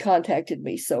Hensley contacted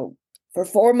me. So for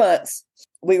 4 months,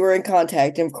 we were in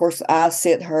contact. And of course, I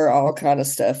sent her all kind of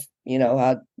stuff.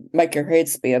 I'd make her head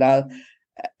spin. I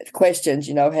questions,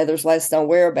 Heather's last known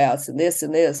whereabouts and this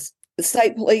and this. The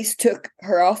state police took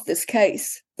her off this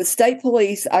case. The state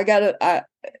police,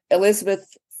 Elizabeth,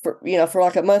 for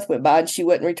like a month went by and she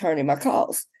wasn't returning my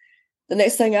calls. The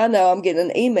next thing I know, I'm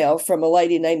getting an email from a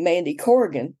lady named Mandy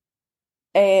Corrigan,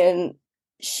 and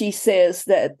she says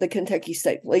that the Kentucky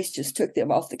State Police just took them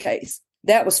off the case.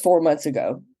 That was 4 months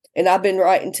ago. And I've been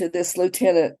writing to this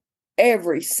lieutenant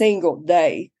every single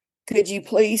day. Could you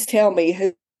please tell me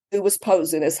who was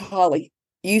posing as Holly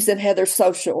using Heather's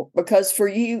social? Because for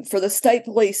the state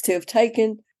police to have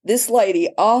taken this lady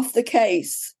off the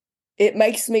case, it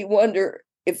makes me wonder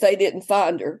if they didn't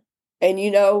find her. And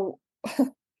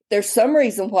there's some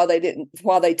reason why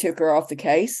they took her off the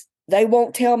case. They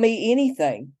won't tell me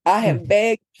anything. I have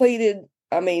begged, pleaded,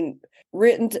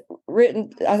 written.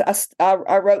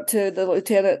 I wrote to the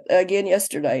lieutenant again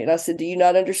yesterday, and I said, do you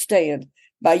not understand,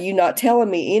 by you not telling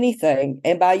me anything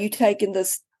and by you taking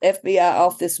this FBI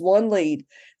off this one lead,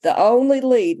 the only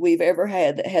lead we've ever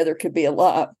had that Heather could be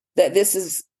alive, that this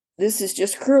is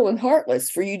just cruel and heartless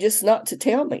for you just not to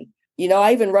tell me.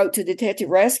 I even wrote to Detective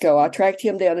Rasco. I tracked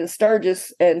him down in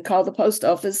Sturgis and called the post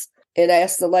office and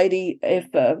asked the lady if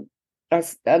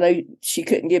I know she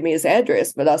couldn't give me his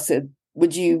address, but I said,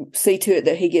 would you see to it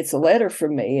that he gets a letter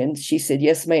from me? And she said,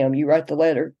 yes, ma'am, you write the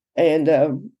letter.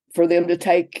 And for them to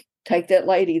take that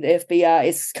lady, the FBI,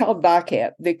 it's called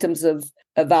VICAP, Victims of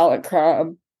a Violent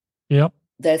Crime. Yep.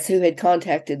 That's who had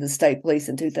contacted the state police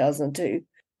in 2002.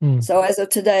 So as of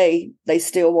today, they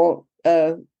still won't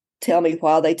tell me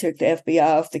why they took the FBI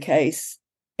off the case.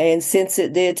 And since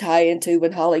it did tie into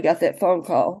when Holly got that phone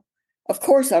call, of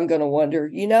course I'm going to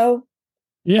wonder,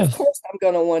 Yes. Of course I'm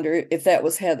going to wonder if that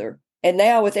was Heather. And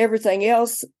now with everything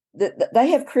else, they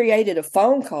have created a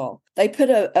phone call. They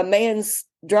put a man's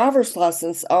driver's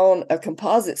license on a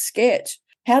composite sketch.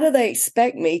 How do they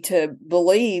expect me to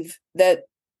believe that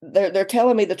they're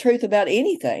telling me the truth about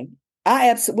anything?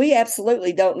 We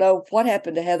absolutely don't know what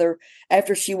happened to Heather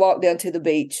after she walked down to the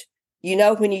beach.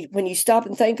 When you stop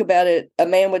and think about it, a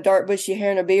man with dark bushy hair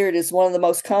and a beard is one of the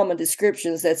most common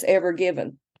descriptions that's ever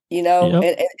given.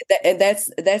 Yep. And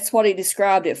that's what he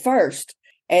described at first.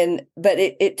 But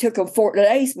it took them 4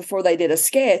 days before they did a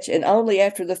sketch, and only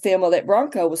after the film of that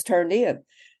Bronco was turned in.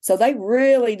 So they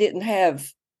really didn't have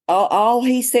all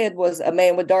he said was a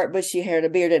man with dark bushy hair and a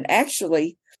beard. And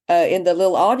actually, in the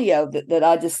little audio that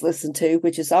I just listened to,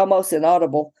 which is almost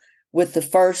inaudible, with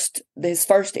his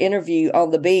first interview on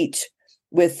the beach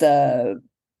with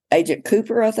Agent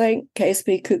Cooper, I think,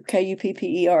 KSP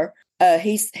Kupper.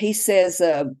 he says,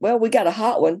 well, we got a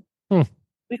hot one. Hmm.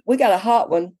 We got a hot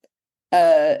one.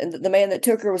 And the man that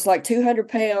took her was like 200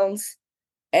 pounds.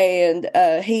 And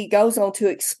he goes on to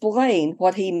explain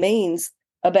what he means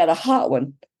about a hot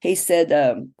one. He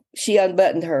said she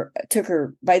unbuttoned took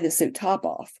her bathing suit top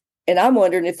off. And I'm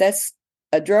wondering if that's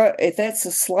if that's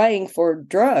a slang for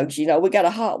drugs. We got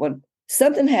a hot one.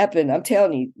 Something happened. I'm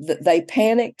telling you, they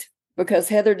panicked because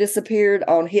Heather disappeared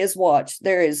on his watch.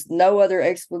 There is no other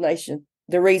explanation.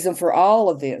 The reason for all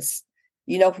of this,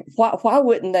 why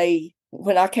wouldn't they,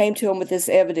 when I came to them with this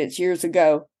evidence years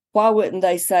ago, why wouldn't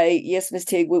they say, yes, Miss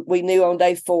Teague, we knew on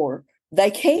day 4?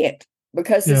 They can't,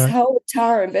 because this whole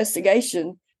entire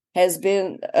investigation has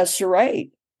been a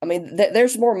charade. I mean,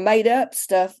 there's more made up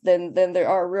stuff than there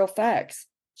are real facts.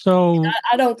 So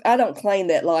I don't claim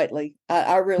that lightly.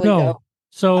 I really don't.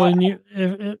 So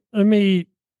let me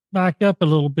back up a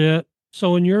little bit.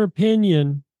 So in your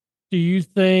opinion, do you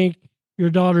think your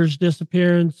daughter's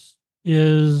disappearance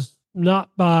is not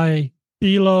by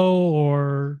Philo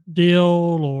or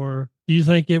Dill, or do you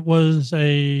think it was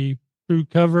a true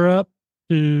cover up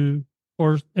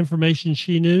for information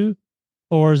she knew,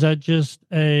 or is that just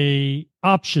a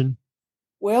option?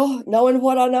 Well, knowing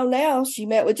what I know now, she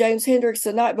met with James Hendricks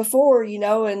the night before, and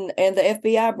the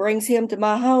FBI brings him to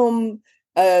my home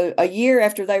a year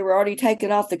after they were already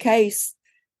taken off the case.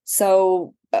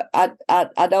 So I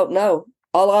don't know.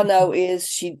 All I know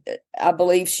is I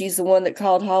believe she's the one that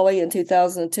called Holly in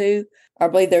 2002. I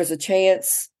believe there's a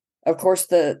chance. Of course,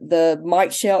 the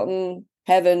Mike Shelton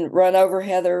having run over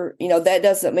Heather, that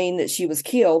doesn't mean that she was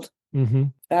killed. Mm-hmm.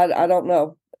 I don't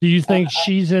know. Do you think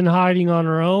she's in hiding on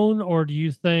her own, or do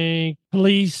you think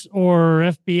police or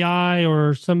FBI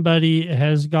or somebody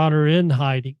has got her in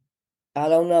hiding? I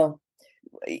don't know.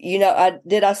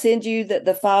 I send you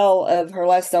the file of her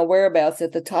last known whereabouts?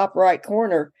 At the top right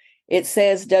corner, it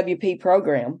says WP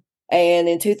program. And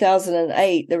in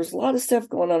 2008, there was a lot of stuff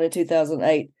going on in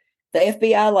 2008. The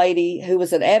FBI lady who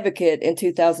was an advocate in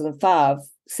 2005,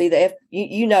 see, the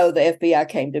FBI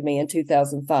came to me in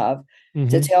 2005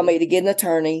 to tell me to get an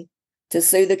attorney to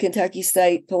sue the Kentucky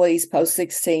State Police Post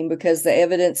 16 because the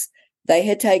evidence they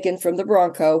had taken from the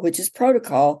Bronco, which is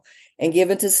protocol, and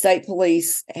given to state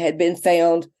police, had been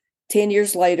found 10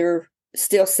 years later,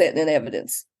 still sitting in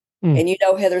evidence. And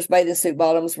Heather's bathing suit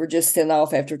bottoms were just sent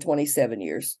off after 27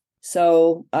 years.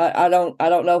 So I don't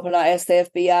know. When I asked the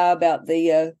FBI about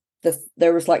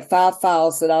there was like 5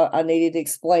 files that I needed to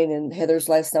explain in Heather's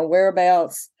last known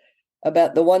whereabouts.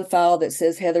 About the one file that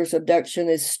says Heather's abduction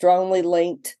is strongly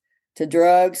linked to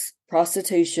drugs,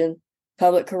 prostitution,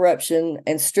 public corruption,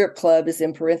 and strip club is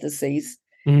in parentheses.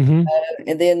 Mm-hmm.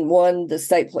 And then the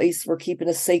state police were keeping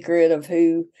a secret of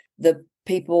who the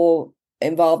people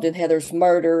involved in Heather's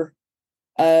murder.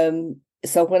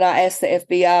 So when I asked the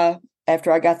FBI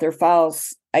after I got their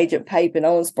files, Agent Pape in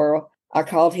Owensboro, I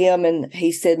called him and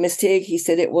he said, Miss Teague, he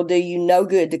said, it will do you no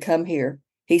good to come here.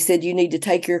 He said, you need to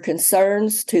take your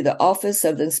concerns to the office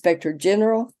of the Inspector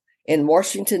General in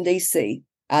Washington, D.C.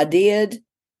 I did.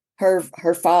 Her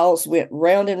files went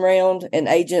round and round, and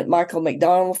Agent Michael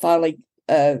McDonald finally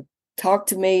talked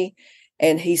to me,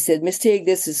 and he said, Miss Teague,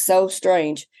 this is so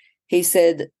strange. He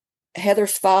said,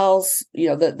 Heather's files,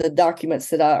 the documents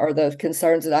the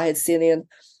concerns that I had sent in,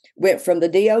 went from the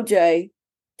DOJ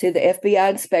to the FBI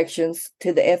inspections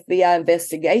to the FBI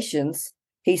investigations.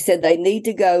 He said they need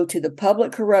to go to the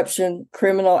Public Corruption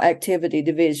Criminal Activity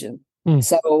Division.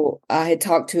 So I had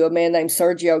talked to a man named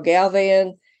Sergio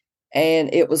Galvan,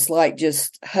 and it was like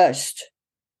just hushed.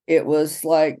 It was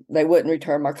like they wouldn't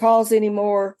return my calls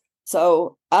anymore.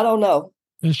 So I don't know.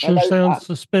 It sure sounds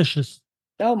suspicious.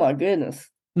 Oh, my goodness.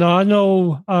 No, I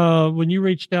know when you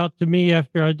reached out to me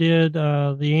after I did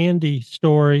the Andy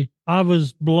story, I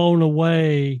was blown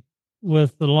away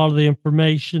with a lot of the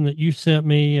information that you sent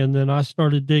me, and then I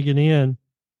started digging in.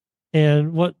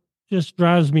 And what just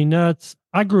drives me nuts,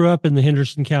 I grew up in the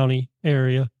Henderson County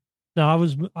area. Now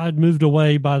I'd moved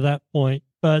away by that point,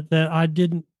 but that I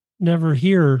didn't never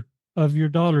hear of your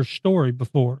daughter's story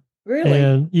before. Really?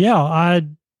 And yeah,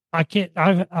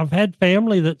 I've had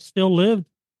family that still lived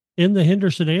in the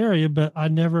Henderson area, but I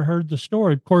never heard the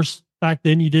story. Of course, back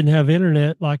then you didn't have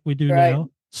internet like we do now.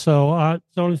 So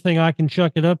the only thing I can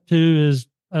chuck it up to is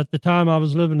at the time I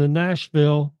was living in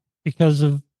Nashville, because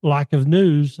of lack of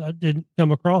news, I didn't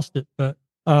come across it. But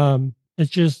it's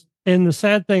just, and the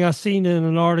sad thing, I seen in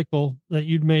an article that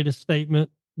you'd made a statement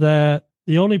that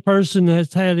the only person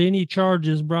that's had any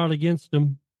charges brought against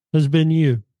them has been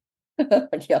you.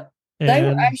 Yeah. They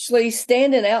were actually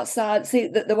standing outside. See,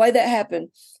 the way that happened,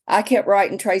 I kept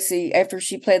writing Tracy after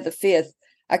she pled the fifth.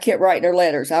 I kept writing her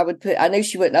letters. I knew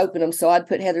she wouldn't open them, so I'd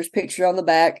put Heather's picture on the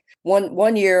back.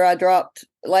 One year I dropped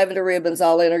lavender ribbons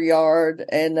all in her yard,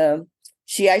 and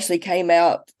she actually came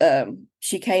out.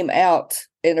 She came out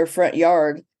in her front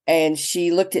yard, and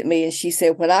she looked at me and she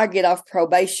said, "When I get off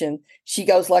probation," she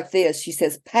goes like this. She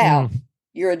says, "Pow,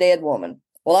 you're a dead woman."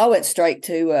 Well, I went straight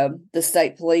to the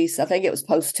state police. I think it was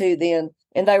post 2 then.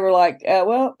 And they were like,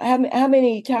 well, how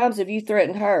many times have you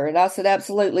threatened her? And I said,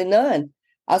 absolutely none.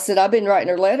 I said, I've been writing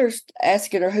her letters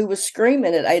asking her who was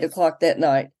screaming at 8:00 that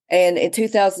night. And in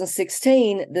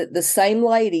 2016, the same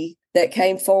lady that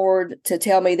came forward to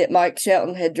tell me that Mike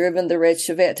Shelton had driven the red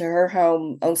Chevette to her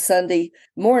home on Sunday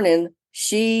morning,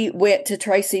 she went to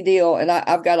Tracy Deal. And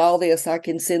I've got all this. I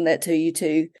can send that to you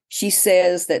too. She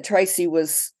says that Tracy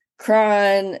was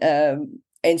crying.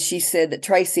 And she said that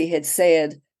Tracy had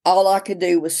said, all I could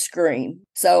do was scream.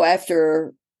 So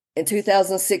in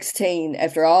 2016,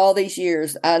 after all these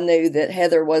years, I knew that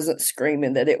Heather wasn't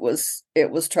screaming, that it was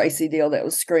Tracy Deal that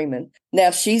was screaming.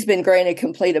 Now, she's been granted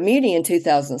complete immunity in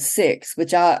 2006,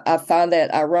 which I find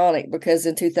that ironic because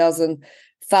in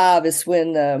 2005 is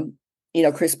when,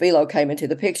 Chris Below came into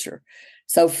the picture.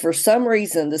 So for some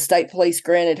reason, the state police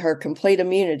granted her complete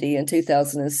immunity in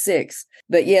 2006.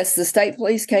 But yes, the state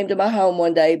police came to my home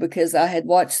one day because I had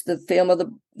watched the film of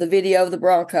the video of the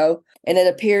Bronco, and it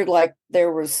appeared like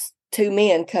there was 2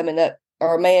 men coming up,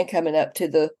 or a man coming up to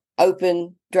the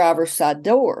open driver's side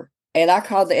door. And I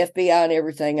called the FBI and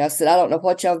everything. I said, I don't know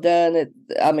what y'all done.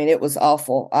 It was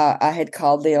awful. I had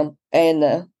called them,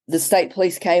 and the state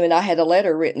police came, and I had a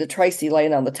letter written to Tracy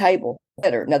laying on the table.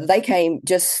 Now, they came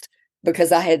just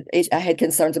because I had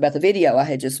concerns about the video I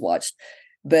had just watched.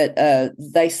 But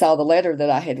they saw the letter that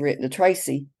I had written to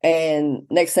Tracy, and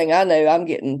next thing I know,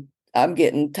 I'm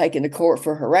getting taken to court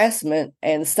for harassment,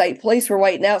 and the state police were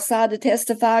waiting outside to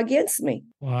testify against me.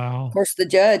 Wow! Of course, the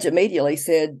judge immediately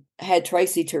had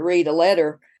Tracy to read a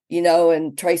letter,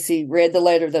 and Tracy read the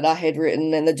letter that I had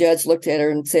written, and the judge looked at her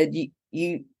and said,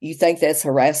 "You think that's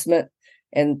harassment?"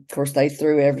 And of course, they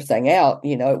threw everything out.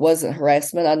 It wasn't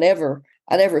harassment. I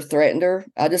never threatened her.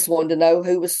 I just wanted to know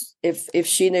if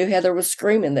she knew Heather was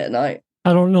screaming that night.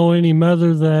 I don't know any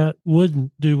mother that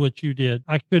wouldn't do what you did.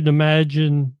 I couldn't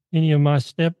imagine any of my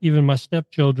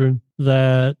stepchildren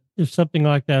that if something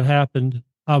like that happened,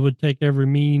 I would take every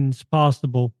means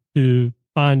possible to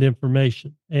find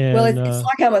information. And well, it's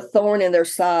like I'm a thorn in their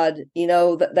side.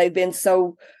 That they've been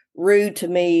so rude to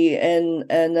me, and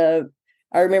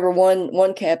I remember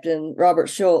one captain, Robert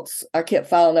Schultz. I kept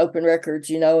filing open records,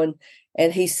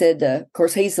 and he said, of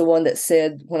course, he's the one that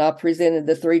said when I presented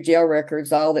the 3 jail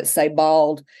records, all that say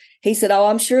bald, he said, "Oh,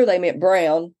 I'm sure they meant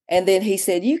brown." And then he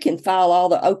said, "You can file all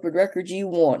the open records you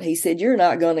want." He said, "You're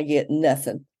not going to get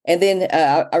nothing." And then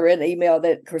I read an email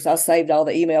that, of course, I saved all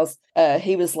the emails.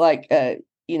 He was like,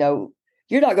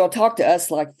 "You're not going to talk to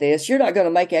us like this. You're not going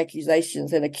to make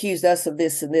accusations and accuse us of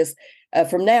this and this.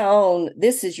 From now on,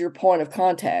 this is your point of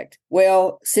contact."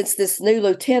 Well, since this new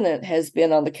lieutenant has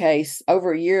been on the case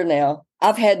over a year now,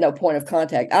 I've had no point of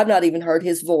contact. I've not even heard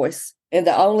his voice. And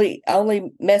the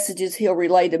only messages he'll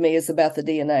relay to me is about the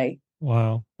DNA.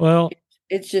 Wow. Well,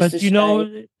 it's just but if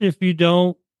you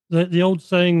don't, the old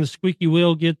saying, the squeaky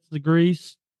wheel gets the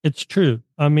grease. It's true.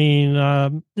 I mean,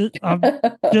 I've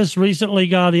just recently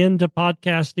got into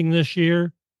podcasting this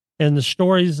year, and the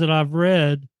stories that I've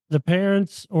read, the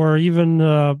parents or even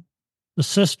the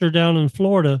sister down in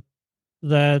Florida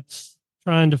that's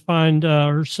trying to find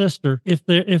her sister,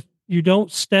 if you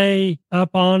don't stay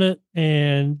up on it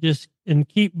and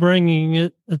keep bringing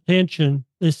it attention,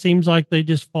 it seems like they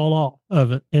just fall off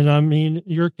of it. And I mean,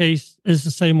 your case is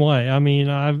the same way. I mean,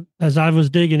 as I was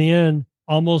digging in,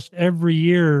 almost every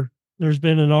year there's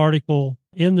been an article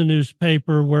in the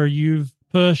newspaper where you've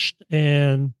pushed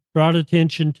and brought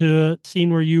attention to it,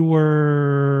 seen where you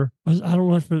were, I don't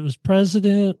know if it was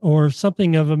president or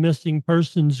something of a missing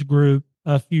persons group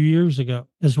a few years ago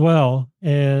as well.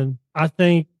 And I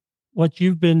think what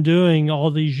you've been doing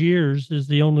all these years is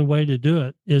the only way to do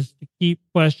it, is to keep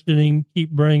questioning,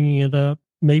 keep bringing it up.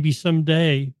 Maybe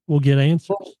someday we'll get answers.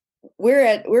 Well,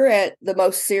 we're at the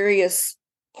most serious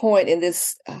point in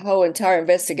this whole entire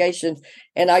investigation,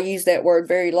 and I use that word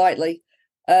very lightly,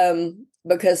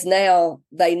 because now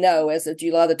they know, as of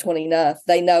July the 29th,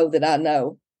 they know that I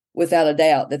know without a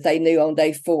doubt that they knew on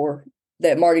day 4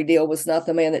 that Marty Deal was not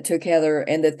the man that took Heather,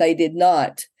 and that they did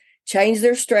not change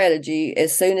their strategy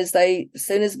as soon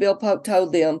as Bill Polk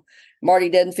told them Marty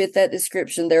doesn't fit that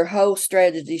description. Their whole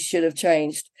strategy should have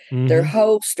changed. Mm-hmm. Their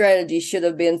whole strategy should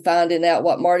have been finding out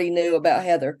what Marty knew about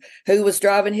Heather, who was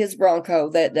driving his Bronco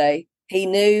that day. He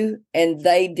knew, and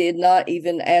they did not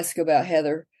even ask about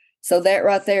Heather. So that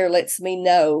right there lets me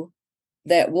know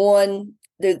that one,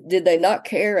 did they not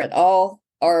care at all,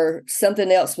 or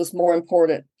something else was more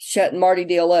important? Shutting Marty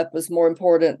Deal up was more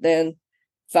important than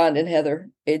finding Heather.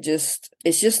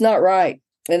 It's just not right.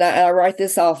 And I write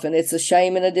this often. It's a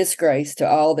shame and a disgrace to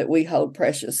all that we hold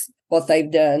precious, what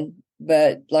they've done.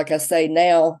 But like I say,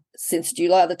 now, since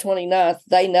July the 29th,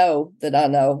 they know that I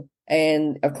know.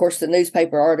 And of course, the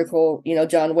newspaper article,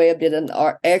 John Webb did an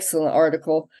excellent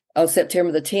article on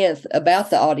September the 10th about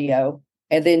the audio.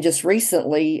 And then just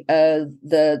recently,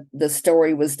 the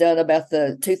story was done about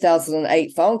the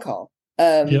 2008 phone call.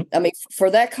 Yep. I mean, for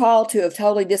that call to have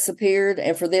totally disappeared,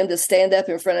 and for them to stand up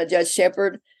in front of Judge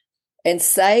Shepard and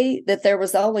say that there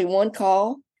was only one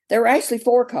call. There were actually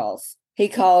 4 calls. He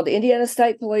called Indiana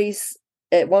State Police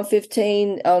at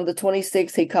 1:15 on the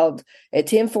 26th. He called at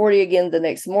 10:40 again the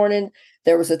next morning.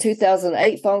 There was a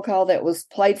 2008 phone call that was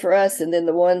played for us, and then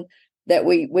the one that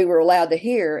we were allowed to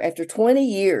hear after 20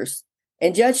 years.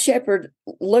 And Judge Shepard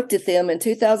looked at them in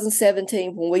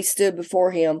 2017 when we stood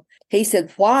before him. He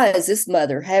said, "Why is this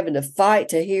mother having to fight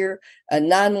to hear a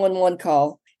 911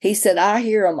 call?" He said, "I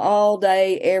hear them all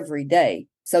day, every day."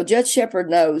 So Judge Shepard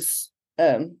knows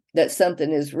that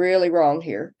something is really wrong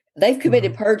here. They've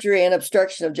committed perjury and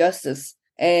obstruction of justice.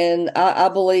 And I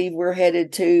believe we're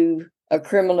headed to a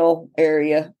criminal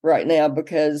area right now,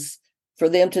 because for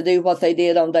them to do what they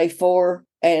did on day 4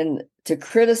 and to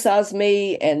criticize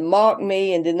me and mock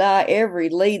me and deny every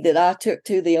lead that I took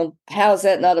to them, how is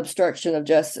that not obstruction of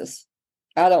justice?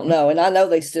 I don't know. And I know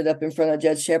they stood up in front of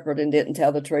Judge Shepard and didn't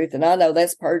tell the truth. And I know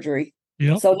that's perjury.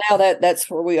 Yep. So now that's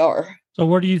where we are. So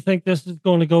where do you think this is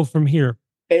going to go from here?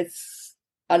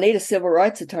 I need a civil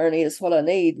rights attorney is what I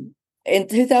need. In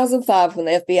 2005, when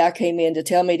the FBI came in to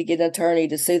tell me to get an attorney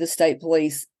to sue the state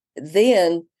police,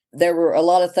 then there were a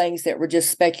lot of things that were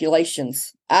just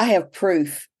speculations. I have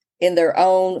proof in their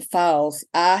own files.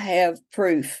 I have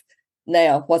proof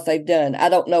now what they've done. I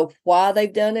don't know why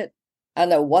they've done it. I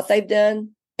know what they've done.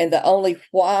 And the only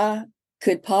why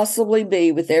could possibly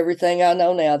be, with everything I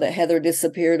know now, that Heather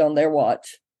disappeared on their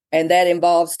watch. And that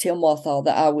involves Tim Walthall,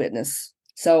 the eyewitness.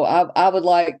 So I would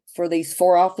like for these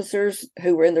 4 officers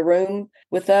who were in the room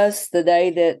with us the day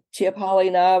that Chip, Holly,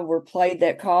 and I were played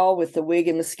that call with the wig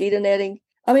and mosquito netting.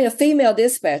 I mean, a female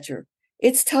dispatcher.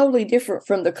 It's totally different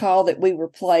from the call that we were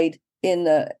played in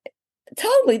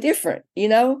totally different,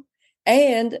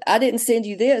 And I didn't send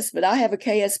you this, but I have a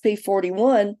KSP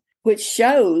 41, which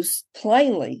shows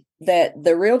plainly that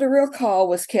the reel-to-reel call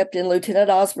was kept in Lieutenant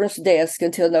Osborne's desk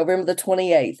until November the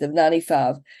 28th of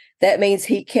 95. That means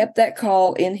he kept that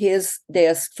call in his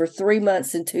desk for 3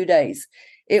 months and 2 days.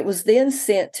 It was then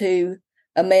sent to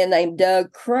a man named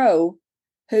Doug Crow,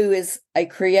 who is a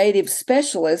creative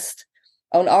specialist,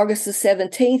 on August the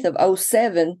 17th of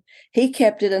 07. He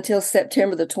kept it until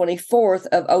September the 24th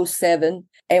of 07,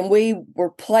 and we were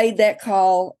played that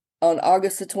call on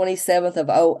August the 27th of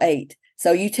 08.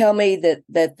 So you tell me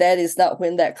that is not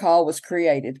when that call was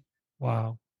created.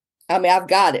 Wow. I mean, I've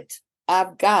got it.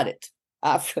 I've got it.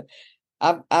 I've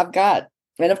got,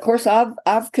 and of course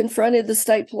I've confronted the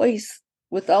state police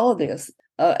with all of this,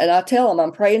 and I tell them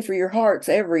I'm praying for your hearts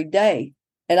every day.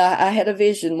 And I had a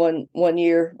vision one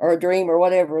year, or a dream or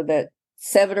whatever, that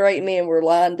 7 or 8 men were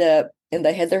lined up and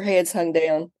they had their heads hung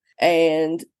down.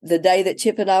 And the day that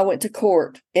Chip and I went to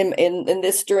court, in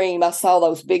this dream, I saw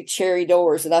those big cherry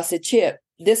doors, and I said, "Chip,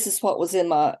 this is what was in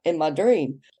my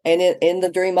dream." And in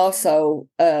the dream also,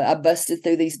 I busted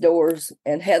through these doors,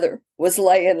 and Heather was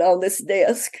laying on this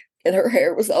desk, and her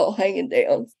hair was all hanging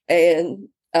down. And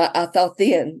I thought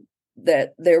then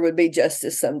that there would be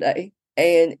justice someday.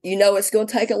 And it's going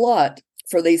to take a lot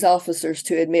for these officers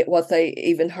to admit what they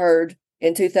even heard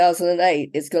in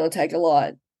 2008. It's going to take a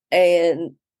lot.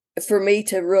 And for me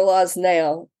to realize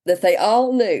now that they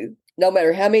all knew, no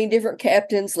matter how many different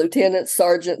captains, lieutenants,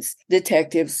 sergeants,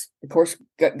 detectives. Of course,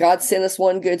 God sent us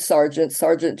one good sergeant,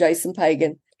 Sergeant Jason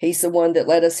Pagan. He's the one that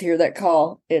let us hear that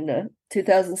call in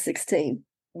 2016.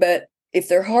 But if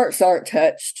their hearts aren't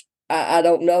touched, I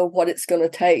don't know what it's going to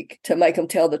take to make them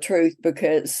tell the truth,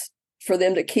 because for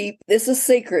them to keep this a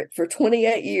secret for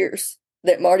 28 years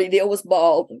that Marty Deal was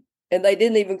bald, and they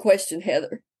didn't even question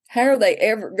Heather. How are they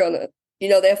ever going to,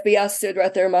 the FBI stood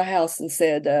right there in my house and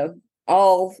said,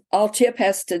 all Chip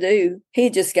has to do, he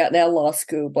had just gotten out of law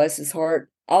school, bless his heart.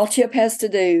 All Chip has to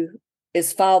do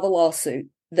is file the lawsuit.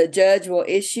 The judge will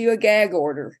issue a gag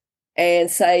order and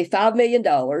say $5 million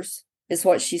is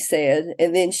what she said.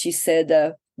 And then she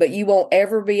said, but you won't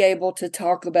ever be able to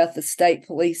talk about the state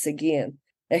police again.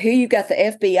 Now, here you got the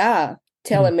FBI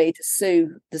telling me to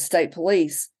sue the state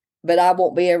police. but I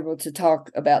won't be able to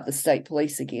talk about the state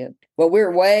police again. Well,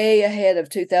 we're way ahead of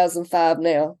 2005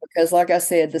 now because, like I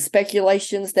said, the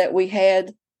speculations that we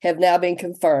had have now been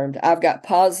confirmed. I've got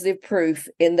positive proof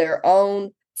in their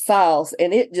own files,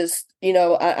 and it just,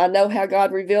 I know how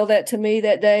God revealed that to me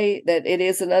that day, that it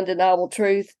is an undeniable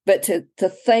truth. But to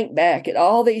think back at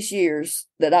all these years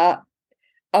that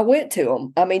I went to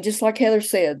them, I mean, just like Heather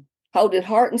said, holding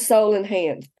heart and soul in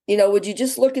hand. Would you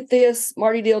just look at this?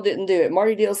 Marty Deal didn't do it.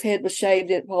 Marty Deal's head was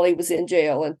shaved while he was in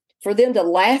jail. And for them to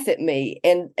laugh at me,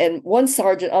 and one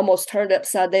sergeant almost turned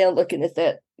upside down looking at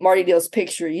that Marty Deal's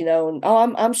picture, and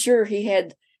I'm sure he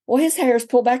had, his hair's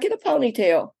pulled back in a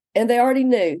ponytail. And they already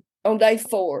knew on day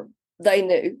 4. They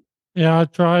knew. Yeah, I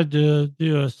tried to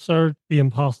do a search, be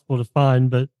impossible to find,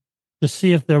 but to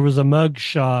see if there was a mug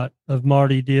shot of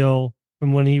Marty Deal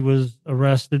from when he was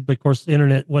arrested. But of course, the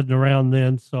internet wasn't around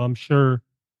then, so I'm sure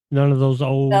none of those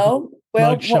old well,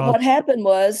 mug shots. What happened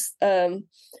was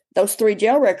those 3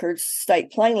 jail records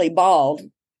state plainly bald.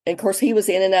 And of course, he was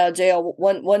in and out of jail.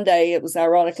 One day, it was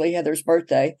ironically Heather's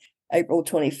birthday, April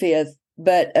 25th.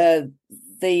 But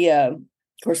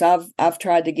of course, I've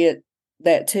tried to get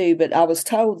that too, but I was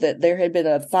told that there had been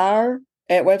a fire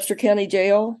at Webster County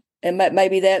Jail, and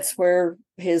maybe that's where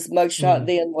his mugshot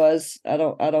then was. I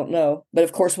don't know. But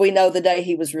of course, we know the day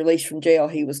he was released from jail,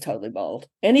 he was totally bald,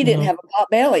 and he didn't have a pot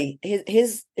belly.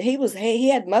 He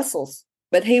had muscles,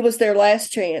 but he was their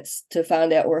last chance to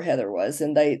find out where Heather was,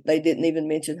 and they didn't even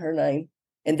mention her name,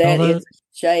 and that is a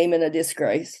shame and a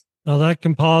disgrace. Now that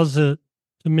composite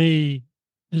to me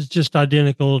is just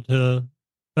identical to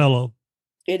Fellow.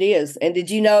 It is. And did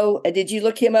you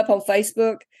look him up on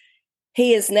Facebook?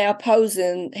 He is now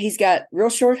posing. He's got real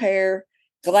short hair,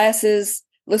 glasses,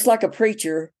 looks like a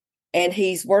preacher, and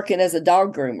he's working as a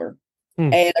dog groomer.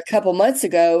 And a couple months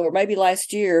ago, or maybe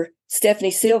last year,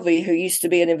 Stephanie Sylvie, who used to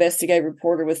be an investigative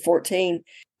reporter with 14,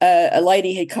 a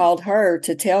lady had called her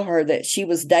to tell her that she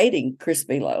was dating Chris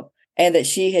Melo and that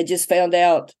she had just found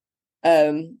out,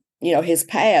 his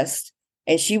past.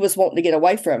 And she was wanting to get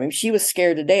away from him. She was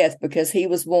scared to death because he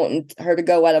was wanting her to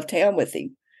go out of town with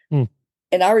him.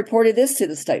 And I reported this to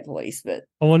the state police. But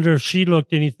I wonder if she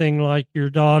looked anything like your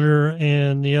daughter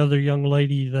and the other young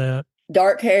lady that...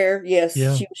 Dark hair, yes.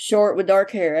 Yeah. She was short with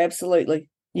dark hair, absolutely.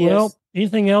 Yes. Well,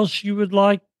 anything else you would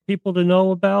like people to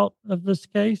know about of this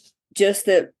case? Just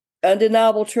that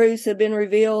undeniable truths have been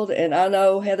revealed, and I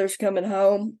know Heather's coming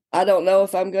home. I don't know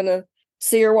if I'm going to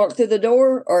see her walk through the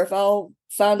door or if I'll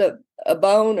find a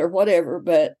bone or whatever,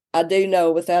 but I do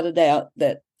know without a doubt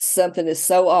that something is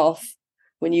so off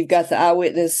when you've got the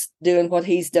eyewitness doing what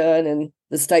he's done and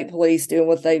the state police doing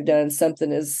what they've done.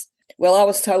 Something is, well, I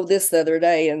was told this the other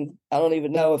day, and I don't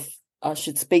even know if I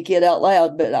should speak it out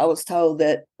loud, but I was told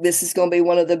that this is going to be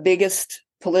one of the biggest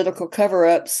political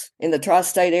cover-ups in the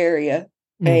tri-state area.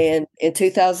 And in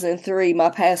 2003, my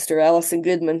pastor, Allison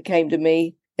Goodman, came to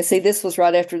me. And see, this was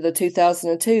right after the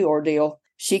 2002 ordeal.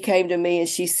 She came to me and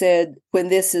she said, when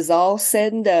this is all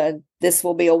said and done, this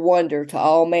will be a wonder to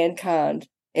all mankind.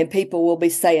 And people will be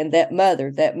saying, that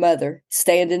mother,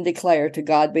 stand and declare, to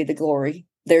God be the glory.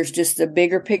 There's just a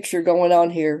bigger picture going on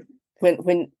here.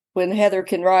 When Heather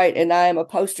can write, and I am a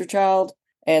poster child,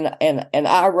 and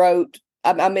I wrote,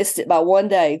 I missed it by one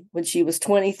day when she was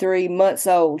 23 months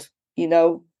old,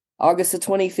 August the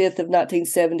 25th of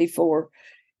 1974.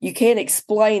 You can't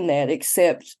explain that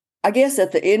except, I guess,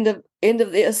 at the end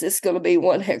of this, it's going to be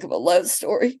one heck of a love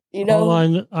story. All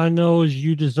I know is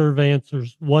you deserve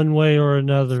answers one way or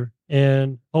another,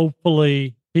 and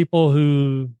hopefully people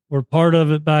who were part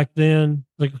of it back then,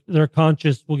 their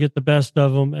conscience will get the best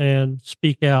of them and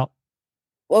speak out.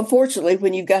 Well, unfortunately,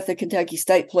 when you've got the Kentucky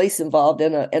State Police involved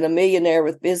and a millionaire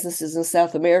with businesses in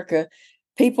South America,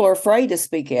 people are afraid to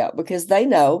speak out because they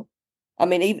know. I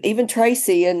mean, even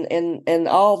Tracy and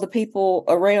all the people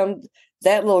around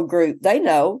that little group, they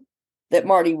know that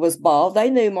Marty was bald. They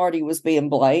knew Marty was being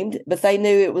blamed, but they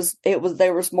knew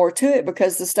there was more to it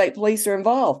because the state police are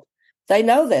involved. They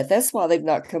know that. That's why they've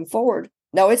not come forward.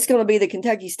 No, it's going to be the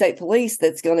Kentucky State Police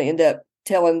that's going to end up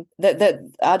telling that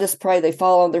I just pray they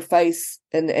fall on their face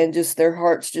and just their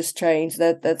hearts just change.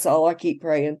 That's all I keep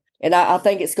praying. And I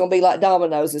think it's going to be like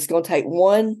dominoes. It's going to take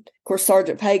one. Of course,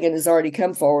 Sergeant Pagan has already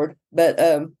come forward, but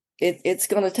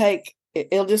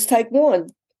it'll just take one,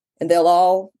 and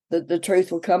the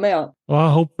truth will come out. Well,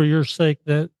 I hope for your sake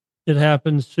that it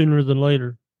happens sooner than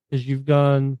later, because you've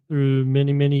gone through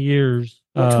many, many years.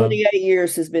 28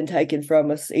 years has been taken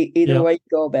from us, either way you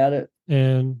go about it.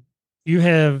 And you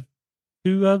have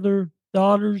 2 other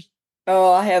daughters?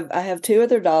 Oh, I have 2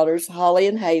 other daughters, Holly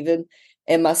and Haven,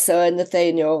 and my son,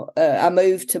 Nathaniel. I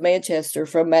moved to Manchester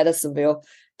from Madisonville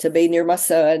to be near my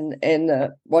son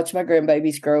and watch my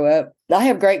grandbabies grow up. I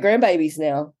have great grandbabies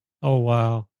now. Oh,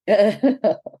 wow.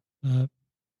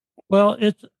 Well,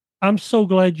 I'm so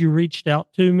glad you reached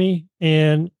out to me,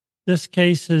 and this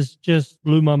case has just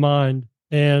blew my mind.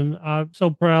 And I'm so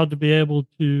proud to be able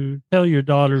to tell your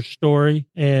daughter's story,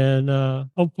 and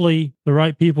hopefully the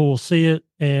right people will see it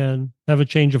and have a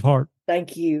change of heart.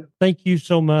 Thank you. Thank you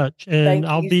so much. And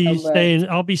I'll be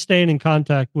staying in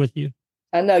contact with you.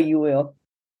 I know you will.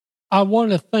 I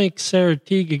want to thank Sarah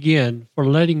Teague again for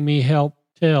letting me help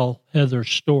tell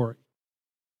Heather's story.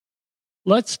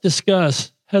 Let's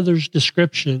discuss Heather's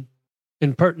description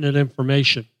and pertinent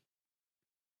information.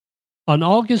 On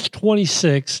August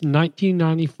 26,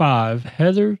 1995,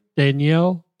 Heather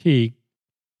Danielle Teague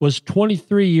was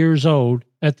 23 years old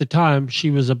at the time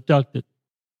she was abducted.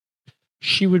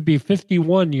 She would be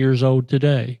 51 years old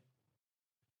today.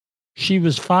 She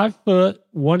was 5 foot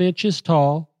 1 inches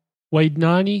tall, weighed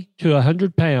 90 to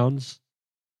 100 pounds,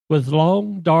 with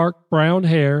long, dark brown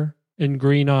hair and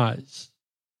green eyes.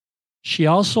 She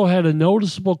also had a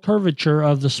noticeable curvature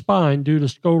of the spine due to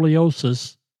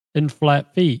scoliosis and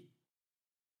flat feet.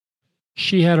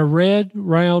 She had a red,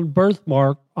 round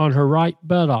birthmark on her right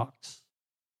buttocks.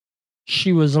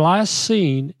 She was last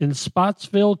seen in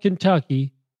Spotsville,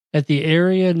 Kentucky, at the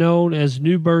area known as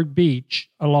Newburgh Beach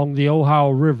along the Ohio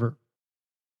River.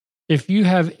 If you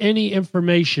have any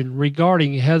information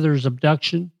regarding Heather's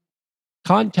abduction,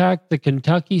 contact the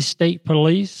Kentucky State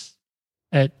Police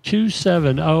at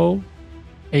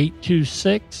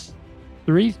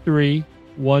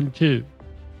 270-826-3312.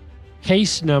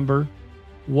 Case number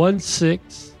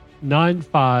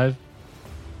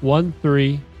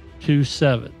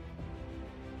 16951327.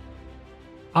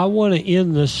 I want to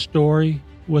end this story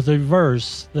with a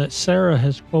verse that Sarah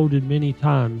has quoted many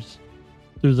times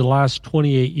through the last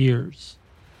 28 years.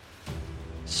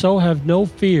 So have no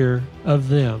fear of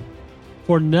them,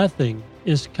 for nothing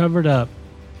is covered up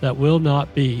that will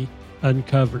not be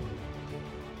uncovered,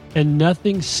 and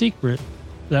nothing secret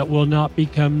that will not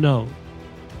become known.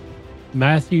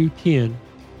 Matthew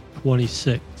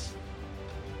 10:26.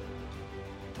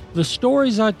 The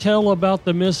stories I tell about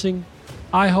the missing,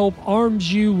 I hope,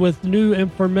 arms you with new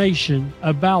information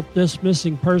about this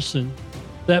missing person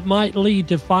that might lead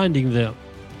to finding them.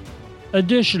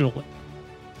 Additionally,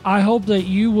 I hope that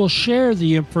you will share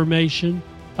the information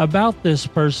about this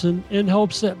person in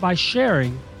hopes that by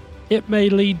sharing, it may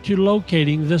lead to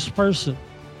locating this person.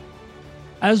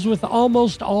 As with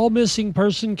almost all missing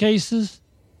person cases,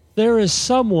 there is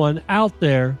someone out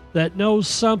there that knows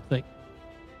something.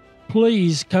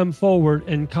 Please come forward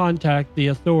and contact the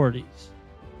authorities.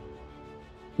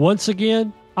 Once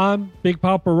again, I'm Big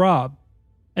Papa Rob,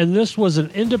 and this was an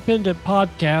independent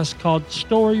podcast called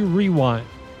Story Rewind.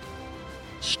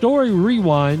 Story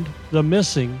Rewind, The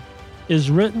Missing,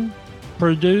 is written,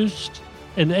 produced,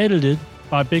 and edited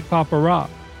by Big Papa Rob.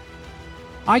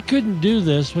 I couldn't do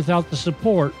this without the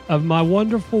support of my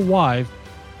wonderful wife,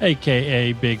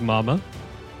 aka Big Mama.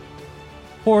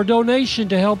 For a donation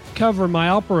to help cover my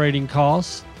operating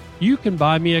costs, you can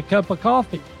buy me a cup of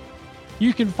coffee.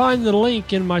 You can find the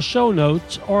link in my show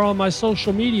notes or on my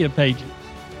social media pages.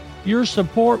 Your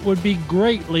support would be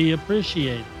greatly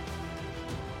appreciated.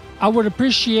 I would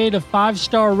appreciate a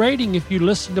 5-star rating if you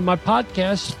listen to my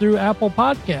podcast through Apple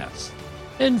Podcasts.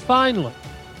 And finally,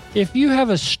 if you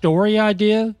have a story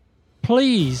idea,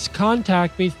 please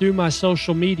contact me through my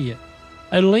social media.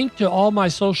 A link to all my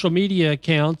social media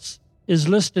accounts is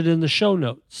listed in the show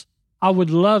notes. I would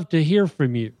love to hear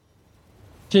from you.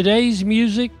 Today's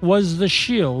music was The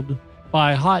Shield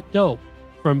by Hot Dope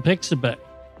from Pixabay.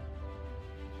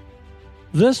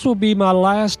 This will be my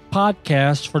last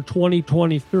podcast for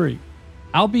 2023.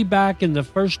 I'll be back in the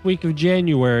first week of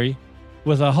January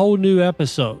with a whole new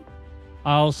episode.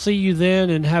 I'll see you then,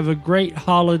 and have a great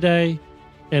holiday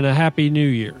and a happy new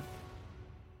year.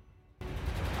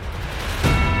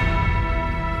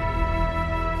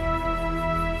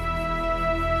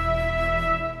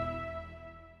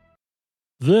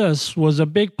 This was a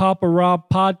Big Papa Rob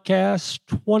podcast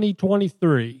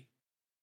 2023.